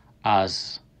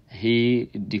 as he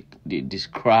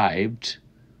described,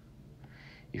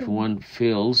 if one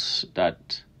feels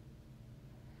that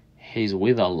he's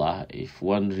with Allah, if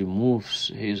one removes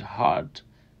his heart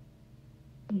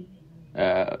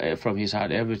from his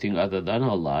heart everything other than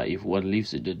Allah, if one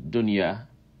leaves the dunya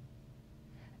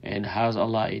and has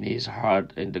Allah in his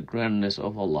heart and the grandness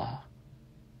of Allah,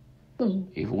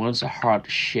 if one's heart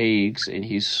shakes and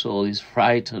his soul is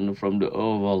frightened from the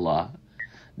awe of Allah,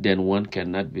 then one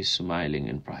cannot be smiling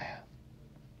in prayer.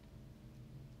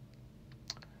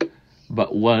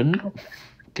 But one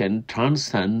can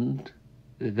transcend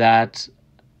that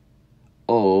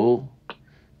awe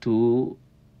to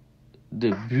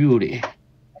the beauty.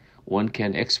 One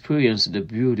can experience the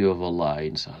beauty of Allah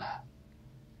in Salah.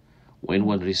 When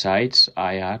one recites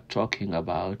ayat talking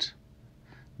about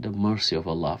the mercy of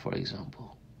Allah, for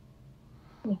example,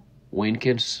 one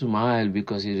can smile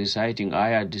because he's reciting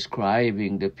ayat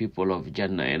describing the people of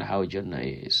Jannah and how Jannah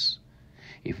is.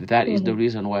 If that is the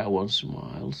reason why one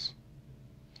smiles,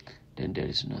 then there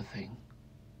is nothing.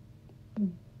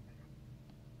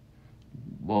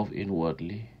 Both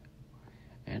inwardly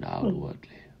and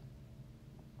outwardly.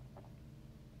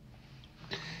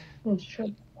 That's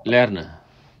true. Leer na.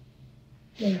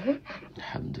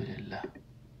 alhamdulillah.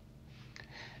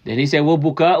 Then he said wa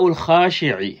bukaa'ul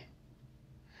xaashi'i,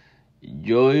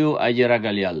 jooyu aji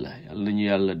ragal yàlla. Yàlla nañu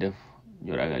yàlla def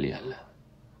ñu ragal yàlla.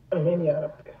 amiin yaa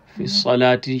rabbi. fi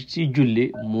salaati ci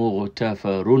julli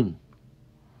mughtafarun,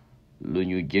 lu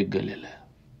ñu jéggale la.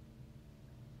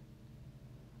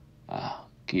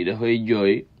 Kii dafay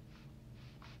jooy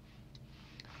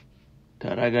te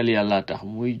ragal yàlla tax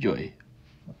muy jooy,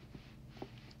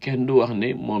 kenn du wax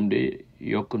ne moom de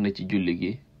yokk na ci julli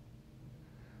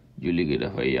gi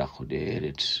dafay yàqu.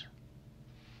 déedéet,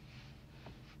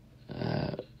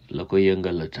 la ko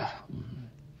yëngal la tax.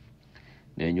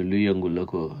 nee ñu lu yëngu la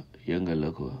ko yëngal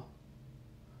la ko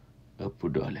ëpp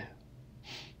doole.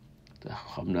 tax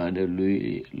xam naa ne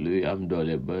luy am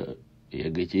doole ba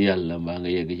yegg ci yàlla mbaa nga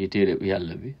yegg ci téere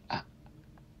yàlla bi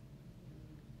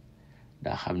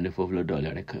daa xam ne foofu la doole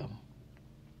rek am.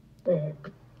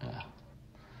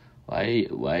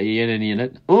 waaye yeneen yi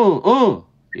nag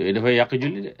yooyu dafay yàq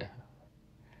julli de.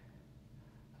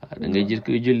 da ngay gis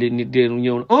kuy julli nit de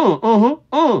ñëw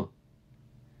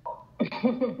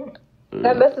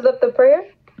That messes up the prayer?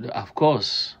 Of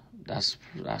course, that's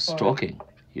talking.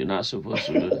 You're not supposed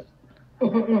to do that.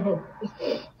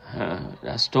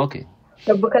 That's talking.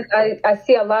 No, because I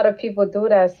see a lot of people do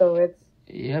that, so it's...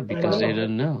 Yeah, because they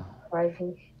don't know.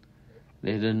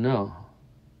 They don't know.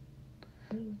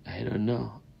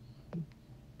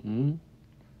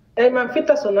 Imam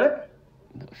fitasu nag?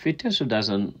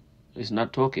 Fitasu it's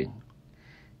not talking.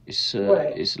 It's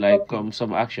like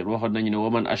some action. Waxoon nañu ne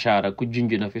waman ashara ku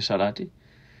junj na fi salaati.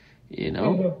 You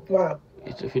know? Wow.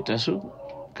 It's fitasu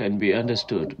can be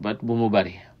understood, but bu mu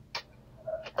bari.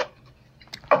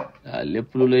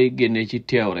 Lépp lu lay génne ci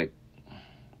teew rek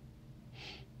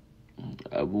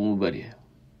bu mu bari.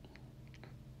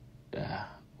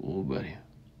 Bu mu bari.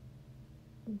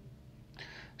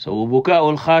 So wa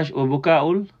bukaa'ul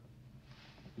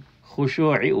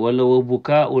xushuu'i wala wa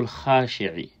bukaa'ul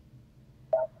xaashi'i,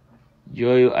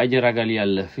 jooyu aji ragal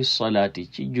yàlla fi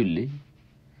salaati ci julli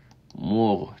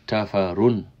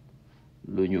mughtafarun,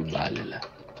 lu ñu baale la.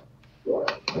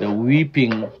 The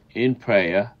weeping in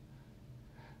prayer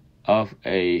of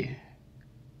a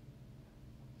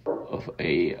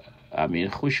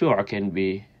khushu' can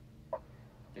be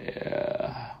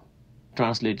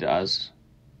translated as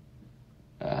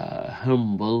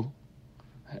humble,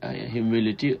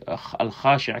 humility.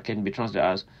 Al-khashi' can be translated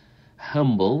as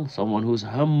humble, someone who's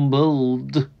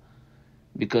humbled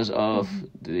because of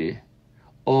the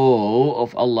awe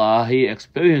of Allah he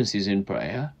experiences in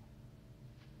prayer.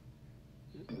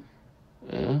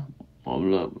 In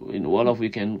Wolof we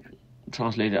can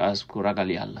translate it as ku ragal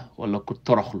yàlla wala ku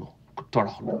toroxlu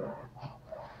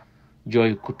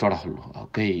jooy ku toroxlu.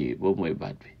 Okay, boobu mooy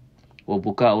baat bi. wa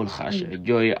bukaa'ul xaashi',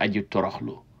 jooy aji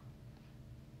toroxlu.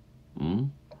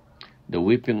 The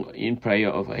weeping in prayer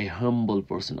of a humble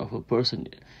person, of a person,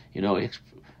 in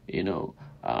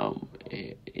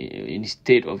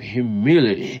state of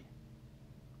humility,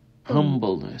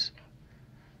 humbleness.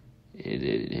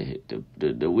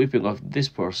 The weeping of this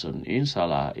person in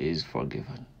Salah is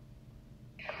forgiven.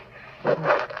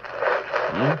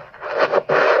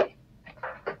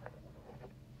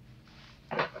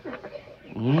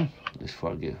 Is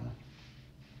forgiven.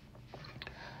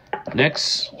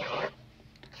 Next,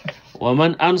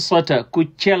 waman ansata ku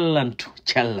cellantu.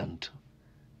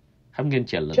 Xam ngeen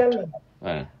cellantu?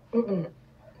 Waaw.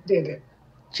 Déedéet.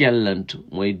 Cellantu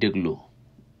mooy déglu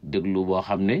boo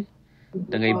xam ne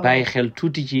da ngay bàyyi xel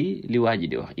tuuti ci li waa ji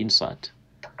di wax, insaat.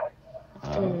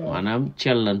 Maanaam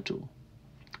cellantu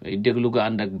ay déglu ga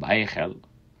ànd ak bàyyi xel.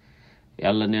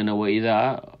 Yàlla nee na wa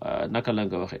ida naka la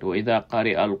nga waxee wa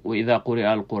ida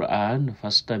quri'a al-Qur'an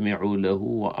fastami'u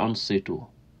lahu wa ansitu.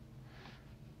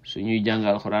 Suñuy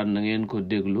jàngal Alxuraan na ngeen ko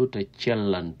déglu te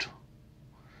cellantu.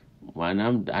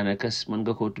 Maanaam daanaka mën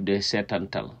nga koo tuddee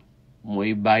seetantal,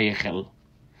 mooy bàyyi xel.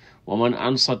 wa man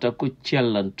ansata ku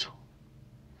cellantu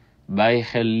bàyyi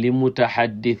xel li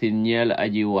mutahaddithin ñeel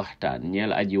aji waxtaan, ñeel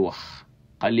aji wax,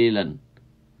 qalilan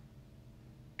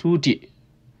tuuti.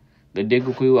 nga dégg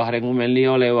kuy wax rek mu mel ni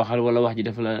yow lay waxal wala wax ji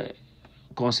dafa la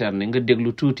concerné, nga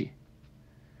déglu tuuti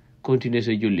continuer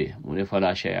sa julli, mu ne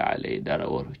fala shay'a alay, dara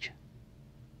waru ca.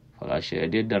 fala shay'a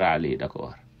de dara alay da ko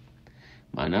war,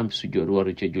 maanaam sujjóot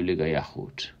waru ca, julli ga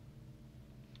yàquut.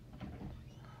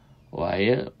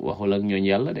 waaye waxul ak ñooñ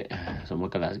yàlla de, sama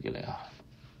classe gi lay wax.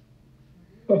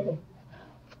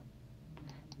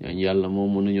 ñooñ yàlla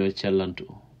moom mënuñoo cellantu.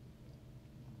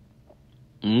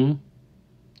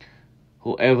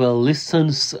 Whoever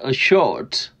listens a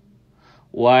short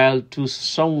while to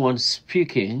someone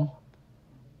speaking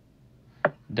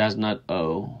does not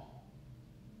owe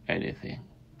anything.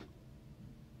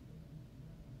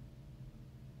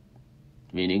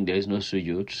 meaning there is no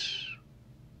sujud.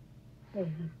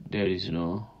 There is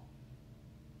no,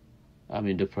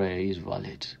 the prayer is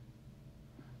valid.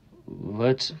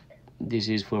 But this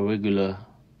is for regular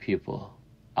people.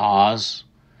 As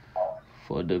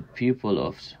for the people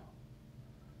of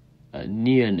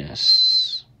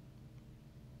nearness,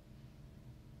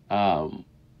 they're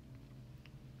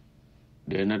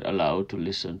not allowed to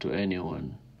listen to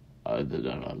anyone other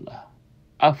than Allah.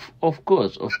 Of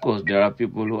course, there are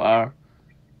people who are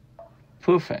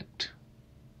perfect.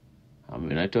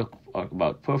 When I talk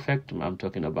about perfect, I'm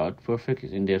talking about perfect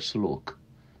in their suluk.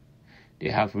 They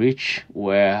have reached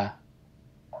where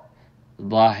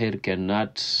Zahir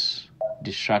cannot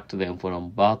distract them from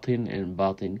Batin, and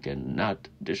Batin cannot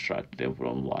distract them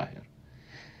from Zahir.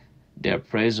 Their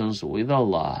presence with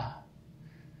Allah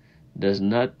does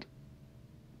not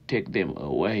take them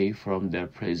away from their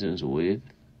presence with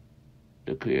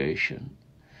the creation,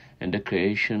 and the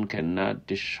creation cannot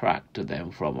distract them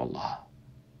from Allah.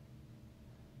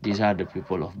 These are the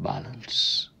people of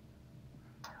balance,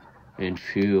 and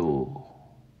few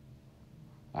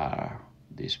are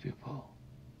these people.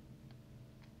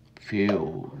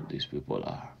 Few these people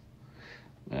are.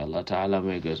 May Allah Ta'ala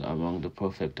make us among the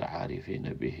perfect arifin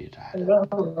bihi ta'ala.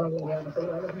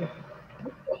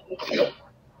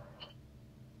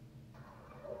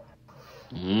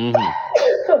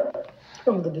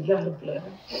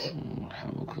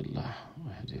 Alhamdulillah.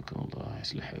 Wahdikum Allah,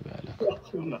 yuslih balakum.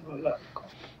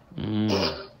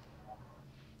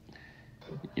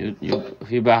 ñu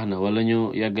fi baax na wala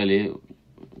ñu yàggale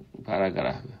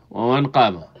paragraphe bi. wa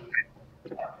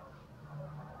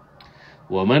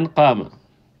man qaama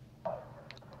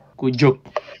ku jóg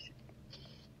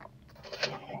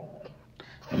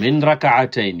min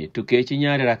rakaatayni tukkee ci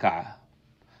ñaari rakaa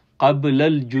qabla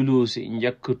al juluusi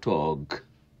njëkk toog.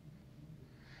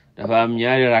 dafa am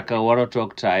ñaari raka war a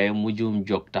toog taaye mujum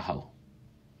jóg taxaw.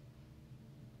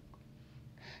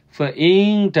 fa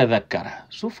in tadakkara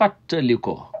su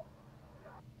fàttaliko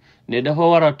ne dafa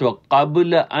war a toog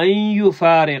qabla an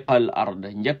yufaariqa al ard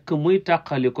njëkk muy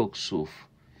tàqalikook suuf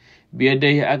bi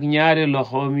yadayhi ak ñaari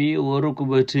loxoom yi wa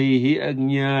rukbatayhi ak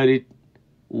ñaari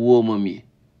wóomam yi.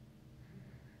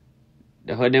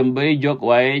 dafa dem bay jóg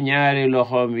waaye ñaari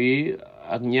loxoom yi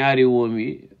ak ñaari wóom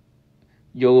yi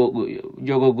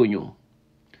jogaguñu,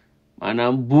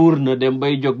 maanaam buur na dem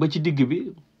bay jóg ba ci digg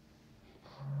bi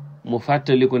mu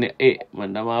fàttaliku ne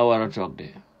man dama war a toog de.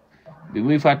 bi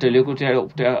muy fàttaliku te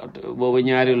booba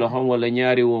ñaari loxoom wala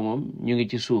ñaari wóomam ñu ngi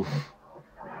ci suuf,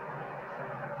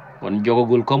 kon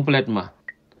jogagul complètement.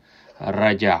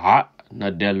 rajaa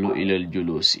na dellu ilal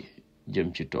julusi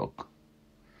jëm ci toog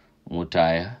mu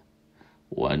taaya,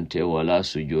 wante wala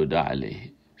sujuda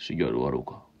alayhi sujud waru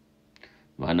ko.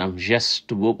 maanaam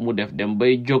geste boobu mu def dem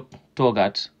bay jóg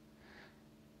toogaat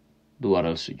du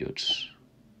waral sujud,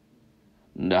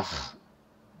 ndax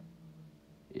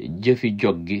jëfi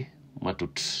jóg gi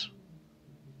matut.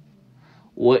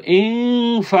 wa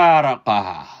in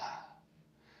faaraqaha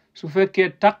su fekkee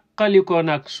taqaliko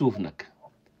nag suuf nag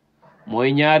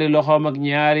mooy ñaari loxoom ak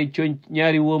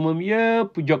ñaari wóomam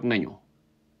yépp jóg nañu,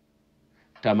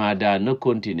 tamada na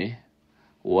continuer,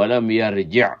 walam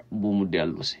yarji bu mu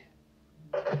dellu si,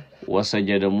 wa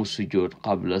sajada mu sujjoot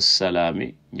qabla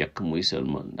salaami njëkk muy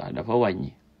sëlmal ndax dafa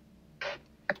wàññi.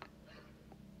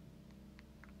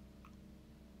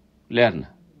 leer na.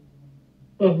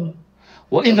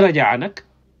 wa in rajaa nag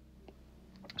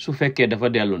su fekkee dafa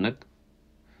dellu nag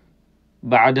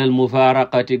baada al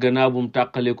mufaaraqati gannaaw bum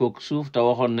tàqalikook suuf te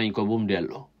waxoon nañ ko bum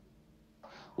dellu,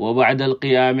 wa baada al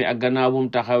qiyaami ak gannaaw bum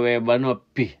taxawee ba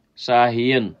noppi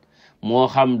saahiyan moo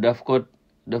xam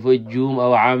dafa juum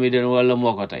aw aamidan wala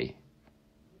moo ko tey,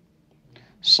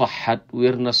 saxat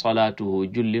wér na salaatuhu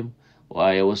jullim,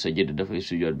 waaye wa sajada dafay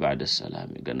sujood baada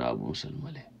salaami gannaaw bu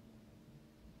musalmale.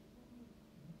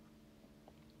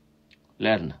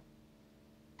 leer na.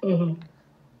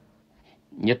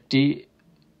 ñetti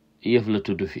yëf la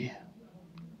tudd fii.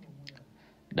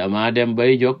 dama dem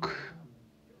bay jóg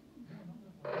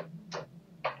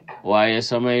waaye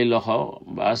samay loxo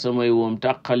mbaa samay woom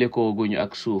tàqalikoo guñu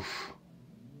ak suuf,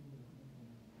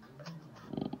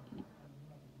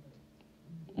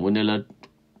 mu ne la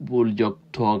bul jóg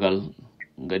toogal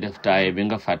nga def taaye bi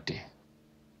nga fàtte.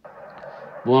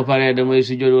 bu ma paree damay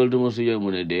sujjoot wala duma sujjoot,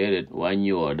 mu ne déedéet,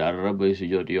 wàññi woo dara bay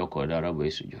sujjoot, yokkoo dara bay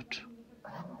sujjoot.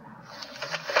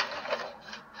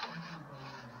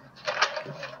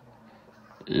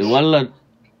 wala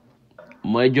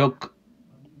ma jóg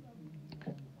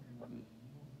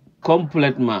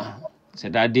complètement,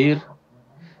 c'est-à-dire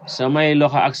samay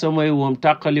loxo ak samay woom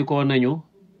tàqalikoo nañu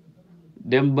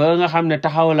dem ba nga xam ne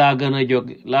taxaw laa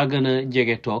gën a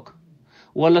jege toog,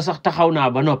 wala sax taxaw naa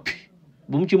ba noppi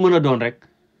bu mu ci mën a doon rek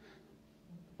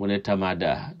mu ne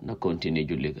tamada na continuer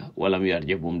julli ga wala mu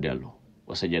yarje bu mu dellu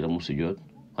wa sajada mu sujjoot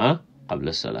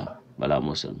qabla salaam balaa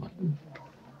moo sëlmal.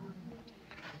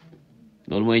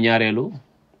 loolu mooy ñaareelu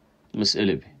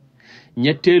mas'ala bi.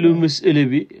 ñetteelu mas'ala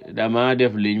bi dama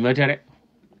def liñ ma tere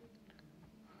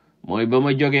mooy ba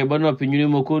ma jógee ba noppi ñu ne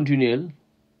ma continuer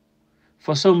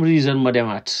for some reason ma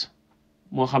demaat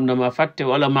moo xam ne ma fàtte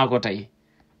wala maa ko tey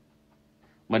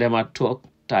ma demaat toog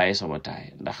taaye sama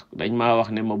taaye ndax dañ maa wax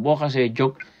ne ma boo xasee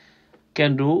jóg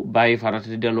kenn du bàyyi farata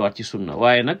di delluwaat ci sunna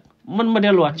waaye nag man ma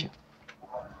delluwaat ci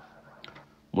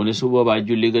mu ne su boobaa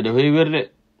julli ga dafay wér de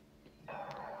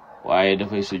waaye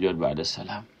dafay sujjoot ba'da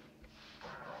salaam.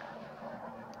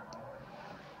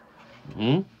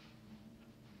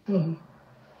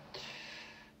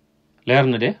 leer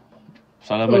na de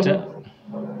salamata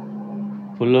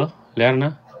pullo leer na.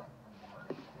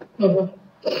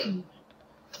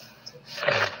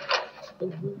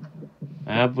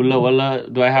 Pullo wala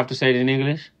do I have to say it in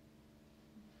English?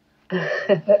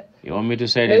 You want me to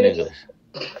say it in English?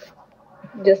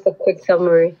 Just a quick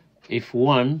summary. If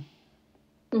one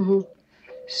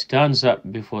stands up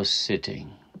before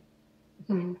sitting,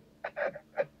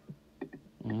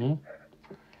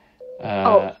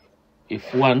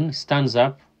 if one stands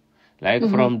up, like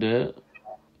from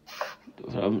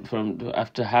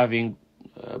after having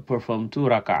performed 2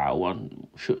 rak'ah, one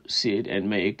should sit and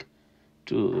make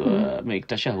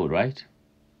tashahhud, right?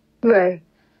 Right.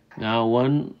 Now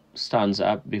one stands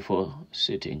up before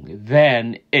sitting.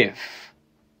 Then if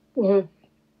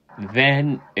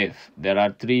there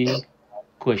are 3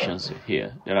 questions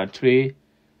here. There are 3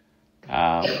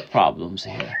 problems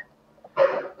here.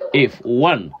 If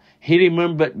one, he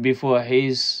remembered before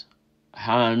his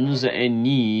hands and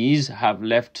knees have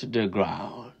left the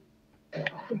ground.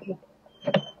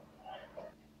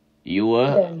 You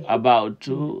were about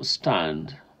to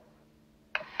stand.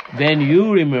 Then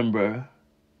you remember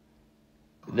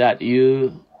that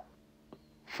you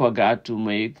forgot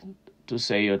to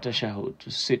say your tashahhud,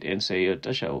 to sit and say your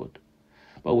tashahhud.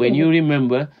 But when you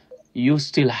remember, you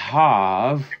still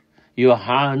have your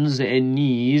hands and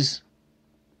knees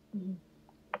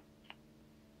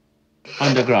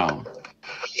on the ground.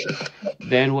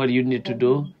 Then what you need to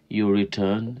do, you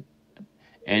return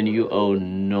and you owe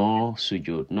no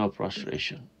sujood, no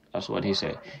prostration. That's what he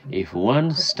said. If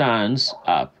one stands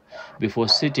up before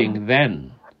sitting,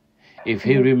 then if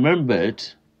he remembered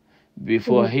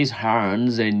before his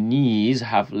hands and knees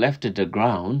have left the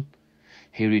ground,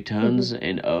 he returns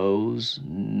and owes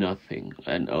nothing,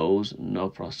 and owes no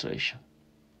prostration.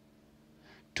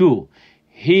 2,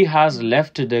 he has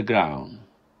left the ground,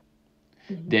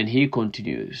 then he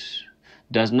continues,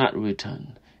 does not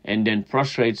return, and then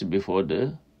prostrates before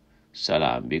the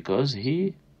salam because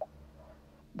he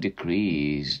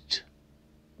decreased.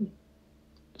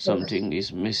 Something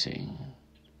is missing.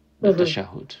 The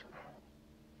tashahhud.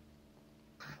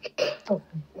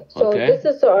 So this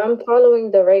is, so I'm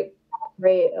following the right,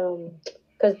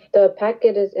 because the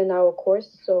packet is in our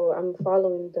course, so I'm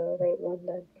following the right one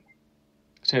then.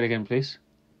 Say it again, please.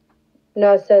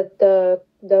 No, I said the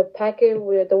packet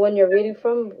where the one you're reading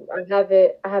from, I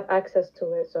have access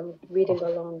to it, so I'm reading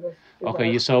along with you. Okay,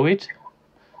 guys. you saw it?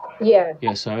 Yeah.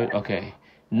 You saw it? Okay.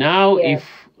 Now Yeah.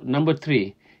 if number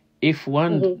 3, if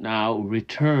one now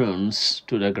returns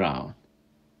to the ground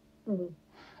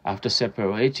after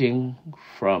separating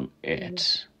from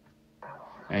it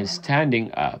and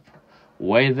standing up,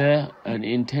 whether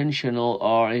unintentional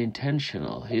or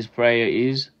intentional, his prayer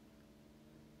is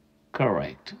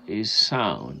correct, is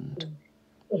sound,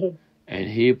 and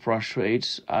he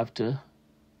prostrates after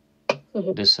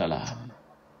the salam.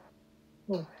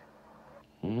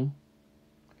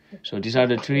 So these are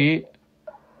the 3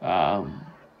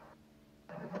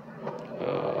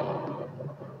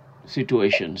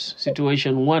 situations.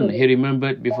 Situation 1, he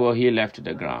remembered before he left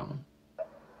the ground.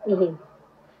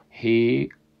 He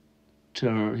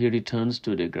returns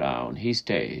to the ground. He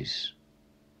stays.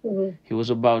 He was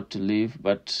about to leave,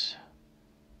 but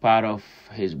part of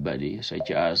his body, such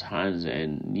as hands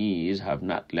and knees, have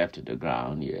not left the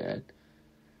ground yet.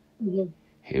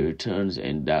 He returns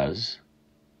and does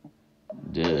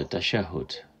the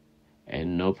tashahhud,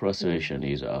 and no prostration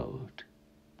is owed.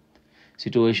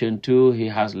 Situation 2, he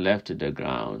has left the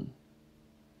ground.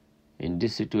 In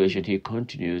this situation, he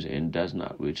continues and does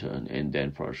not return, and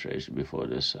then prostrates before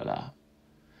the salah.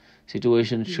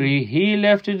 Situation 3, he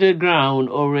left the ground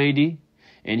already,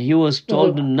 and he was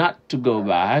told not to go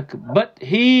back, but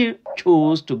he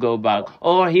chose to go back,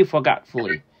 or he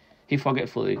forgetfully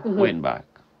went back.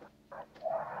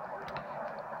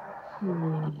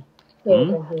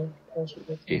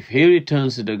 If he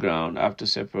returns to the ground after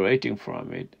separating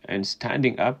from it and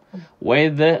standing up,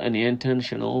 whether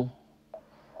unintentional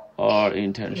or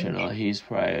intentional, his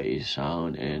prayer is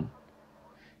sound and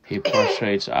he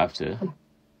prostrates after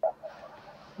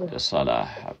the salah,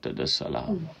 after the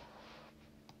salam.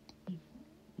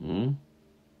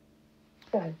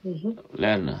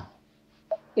 Leer na.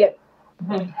 Yeah.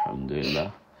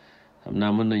 Alhamdulillah. xam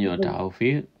naa mën nañoo taxaw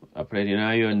fii après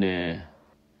dinaa yónnee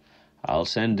I'll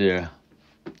send the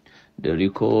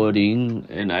recording,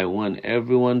 and I want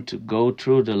everyone to go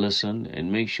through the lesson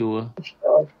and make sure,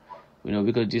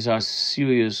 because these are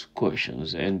serious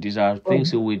questions and these are things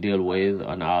that we deal with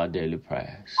on our daily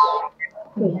prayers.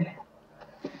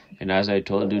 And as I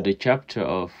told you, the chapter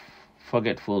of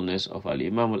forgetfulness of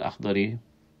Al-Imam Al-Akhdari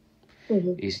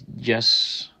is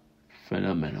just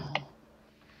phenomenal.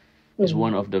 It's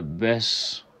one of the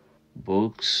best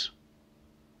books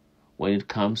when it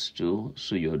comes to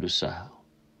Sujood Sahw.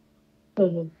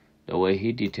 The way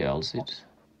he details it,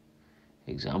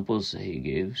 examples he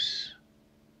gives,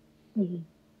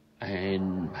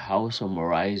 and how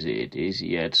summarize it is,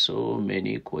 yet so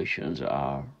many questions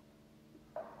are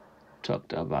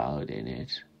talked about in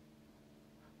it.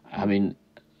 I mean,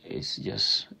 it's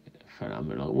just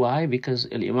phenomenal. Why? Because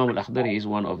Imam Al-Akhdari is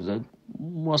one of the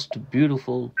most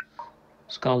beautiful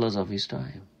scholars of his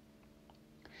time.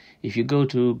 If you go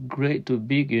to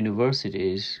big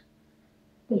universities,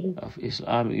 of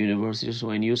Islamic universities,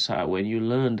 when you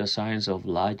learn the science of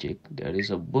logic, there is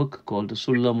a book called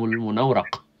Sulamul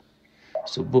Munawraq.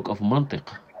 It's a book of mantiq.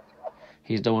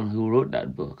 He's the one who wrote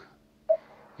that book.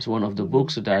 It's one of the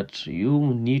books that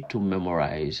you need to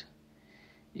memorize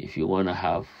if you want to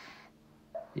have,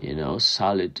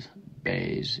 solid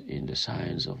base in the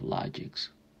science of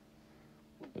logics.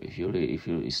 If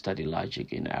you study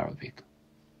logic in Arabic.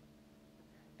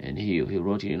 And he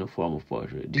wrote it in a form of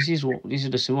poetry. This is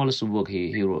the smallest book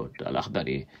he wrote,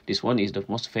 Al-Akhdari. This one is the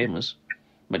most famous,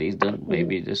 but it's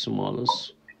maybe the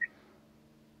smallest,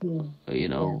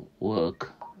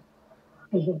 work.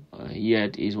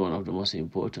 Yet is one of the most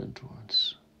important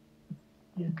ones.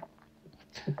 He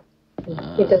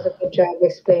does a good job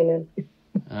explaining.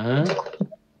 I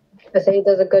say he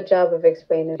does a good job of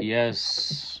explaining.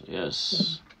 Yes.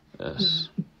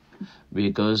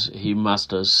 Because he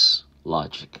masters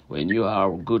logic. When you are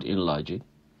good in logic,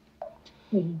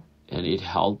 and it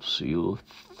helps you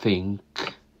think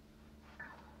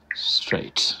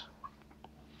straight.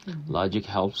 Logic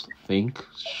helps think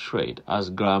straight.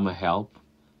 As grammar help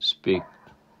speak.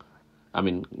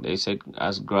 They said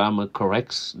as grammar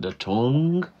corrects the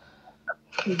tongue,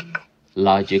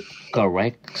 logic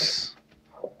corrects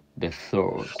the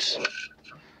thought.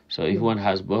 So if one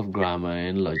has both grammar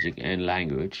and logic and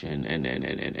language and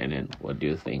what do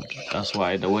you think? That's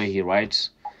why the way he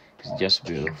writes is just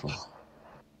beautiful.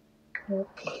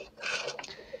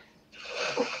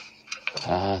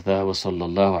 هذا وصلى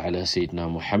الله على سيدنا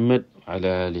محمد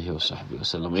على آله وصحبه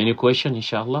وسلم. Any question,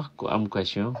 inshallah?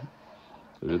 Question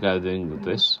regarding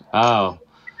this?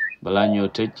 Balaa ñoo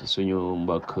tëj suñu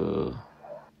mbokk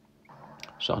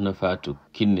Soxna Fatou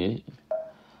Kiné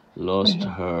lost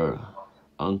her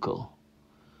uncle.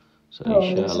 So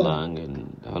inshallah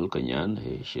ngeen defal ko ñaan.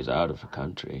 She's out of the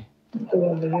country,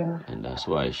 and that's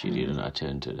why she didn't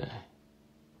attend today.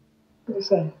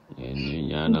 ngeen ñu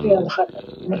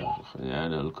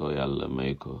ñaanal ko yàlla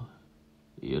may ko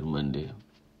yërmande,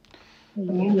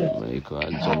 may ko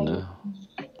aljanna,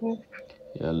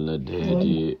 yàlla dee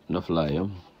di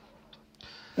noflaayam,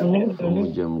 fu mu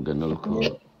jëm gënal ko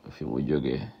fi mu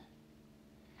jógee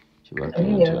ci barke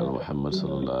Yonent Yàlla Muhammad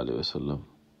sallallahu alayhi wa sallam.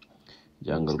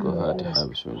 jàngal ko Fatiha.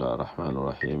 Bismillahir rahmanir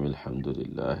rahim.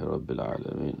 Alhamdulillahi rabbil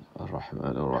alamin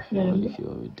arrahmanir rahim maliki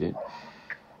yawmiddin.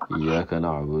 إياك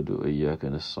نعبد وإياك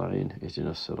نستعين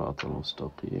اهدنا الصراط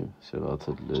المستقيم صراط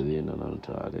الذين أنعمت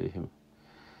عليهم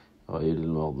غير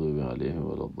المغضوب عليهم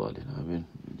ولا الضالين آمين.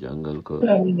 jàngal ko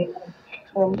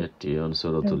ñetti yoon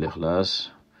suratul Ixlaas,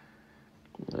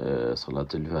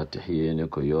 salatul Fatih, yéene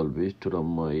ko yool bi. Turam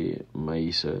mooy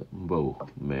Maysa Mbow.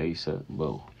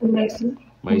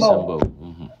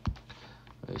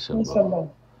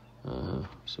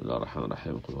 بسم الله الرحمن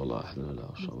الرحيم. قل هو الله أحد الله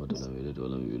الصمد لم يلد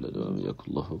ولم يولد ولم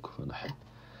يكن له كفوا أحد.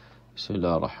 بسم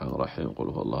الله الرحمن الرحيم. قل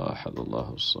هو الله أحد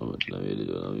الله الصمد لم يلد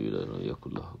ولم يولد ولم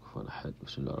يكن له كفوا أحد.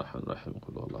 بسم الله الرحمن الرحيم.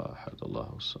 قل هو الله أحد الله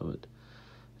الصمد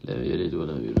لم يلد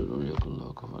ولم يولد ولم يكن له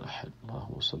كفوا أحد.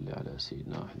 اللهم صل على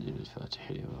سيدنا محمد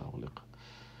الفاتح لما أغلق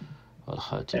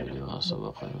والخاتم لما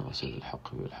سبق ناصر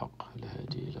الحق بالحق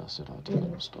الهادي إلى صراطك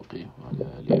المستقيم وعلى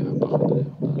آله حق قدره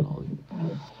العظيم.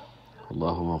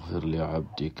 allahumma ighfir li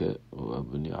abdika wa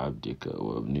ibni abdika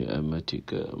wa ibni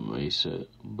amatika Maysa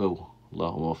Mbow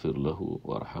allahumma ighfir lahu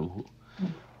warhamhu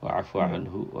wa'fu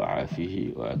anhu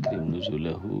wa'afihi wa akrim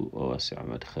nuzulahu wa wasi'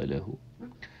 madkhalahu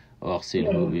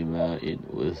واغسله بماء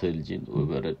وثلج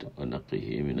وبرد ونقه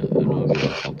من الذنوب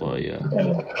والخطايا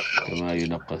كما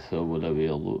ينقى الثوب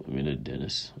الأبيض من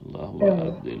الدنس اللهم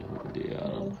أبدله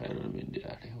ديارا خيرا من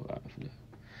دياره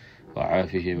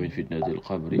وعافه من فتنة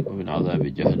القبر ومن عذاب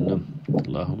جهنم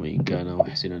اللهم إن كان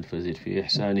محسنا فزد في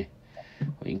إحسانه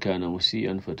وإن كان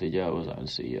مسيئا فتجاوز عن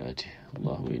سيئاته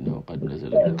اللهم إنه قد نزل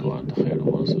بك وأنت خير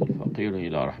منزل فقير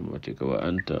إلى رحمتك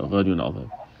وأنت غني عظيم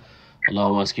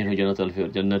اللهم اسكنه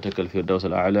جنتك الفردوس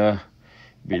الأعلى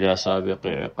بلا سابق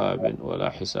عقاب ولا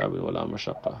حساب ولا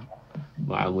مشقة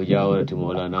مع مجاورة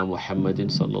مولانا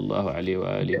محمد صلى الله عليه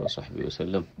وآله وصحبه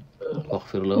وسلم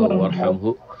واغفر له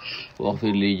وارحمه واغفر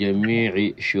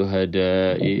لجميع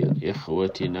شهداء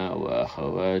إخوتنا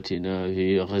وأخواتنا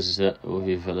في غزة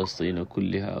وفي فلسطين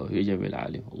كلها وفي جميع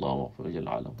العالم اللهم اغفر لجميع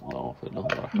العالم اللهم اغفر له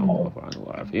وارحمه واعف عنه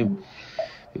وعافهم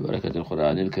ببركة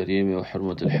القرآن الكريم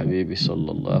وحرمة الحبيب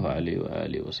صلى الله عليه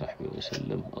وآله وصحبه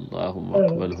وسلم اللهم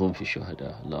اقبلهم في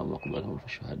الشهداء اللهم اقبلهم في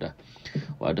الشهداء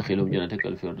وأدخلهم جنتك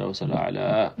الفردوس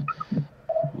الأعلى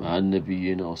مع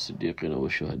النبيين والصديقين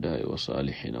والشهداء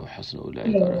والصالحين وحسن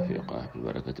أولئك رفيقا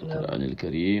ببركة القرآن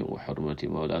الكريم وحرمة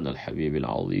مولانا الحبيب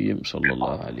العظيم صلى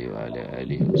الله عليه وعلى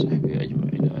آله وصحبه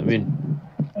أجمعين آمين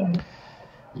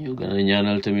ñu gën a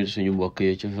ñaanal tamit suñu mbokk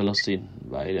yi ci Palestine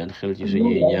bàyyi leen xel ci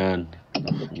suñuy ñaan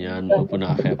ñaan ëpp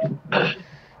naa xeeb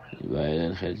bàyyi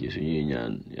leen xel ci suñuy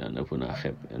ñaan ëpp naa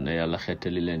xeeb na yàlla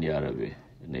xettali leen yaa rabbi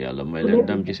na yàlla may leen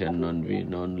dam ci seen noon bi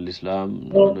noonu lislaam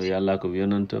noonu yàllaa ko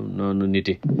yonentam noonu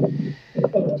niti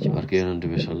ci barke yonent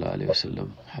bi sallallahu alayhi wa sallam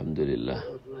alhamdulillah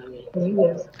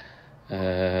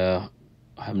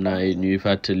xam naa ñuy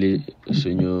fàttali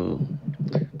suñu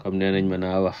comme nee nañ mën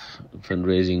a wax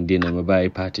fundraising dina ma bàyyi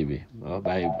parti bi ma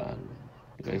bàyyi baal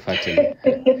ñu koy fàttali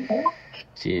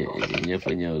ci ñëpp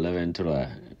ñëw le 23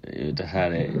 ñu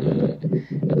taxaare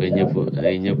na ko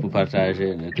ñëpp partagé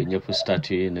na ko ñëpp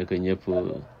statut na ko ñëpp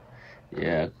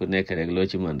yaa ku nekk rek loo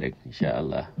ci mën rek incha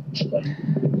allah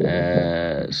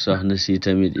soxna si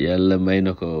tamit yàlla may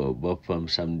na ko boppam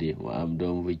samedi mu am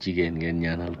doom bu jigéen ngeen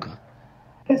ñaanal ko.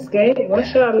 That's great.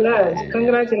 MashaAllah.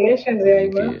 Congratulations,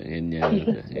 ngeen ñaanal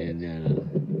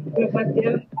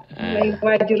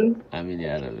amin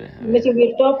ya rabbi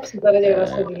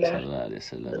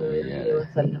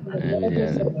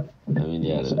amin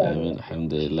ya rabbi amin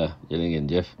alhamdulillah jërë ngeen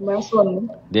jëf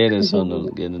déedéet sonal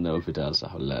génn na hôpital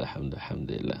sax wallahi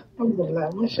alhamdulillah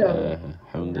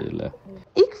alhamdulillah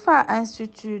ICFA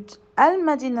Institute Al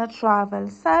Madina Travel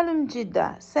Salum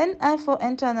Jidda Sen Info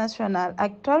International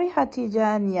ak tarixa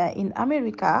Tijaniya in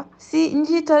America si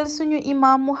njiital suñu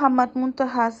imam Mouhamed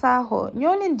SAKHO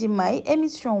ñoo leen di may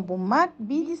émission bu mag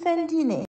bii di seen diine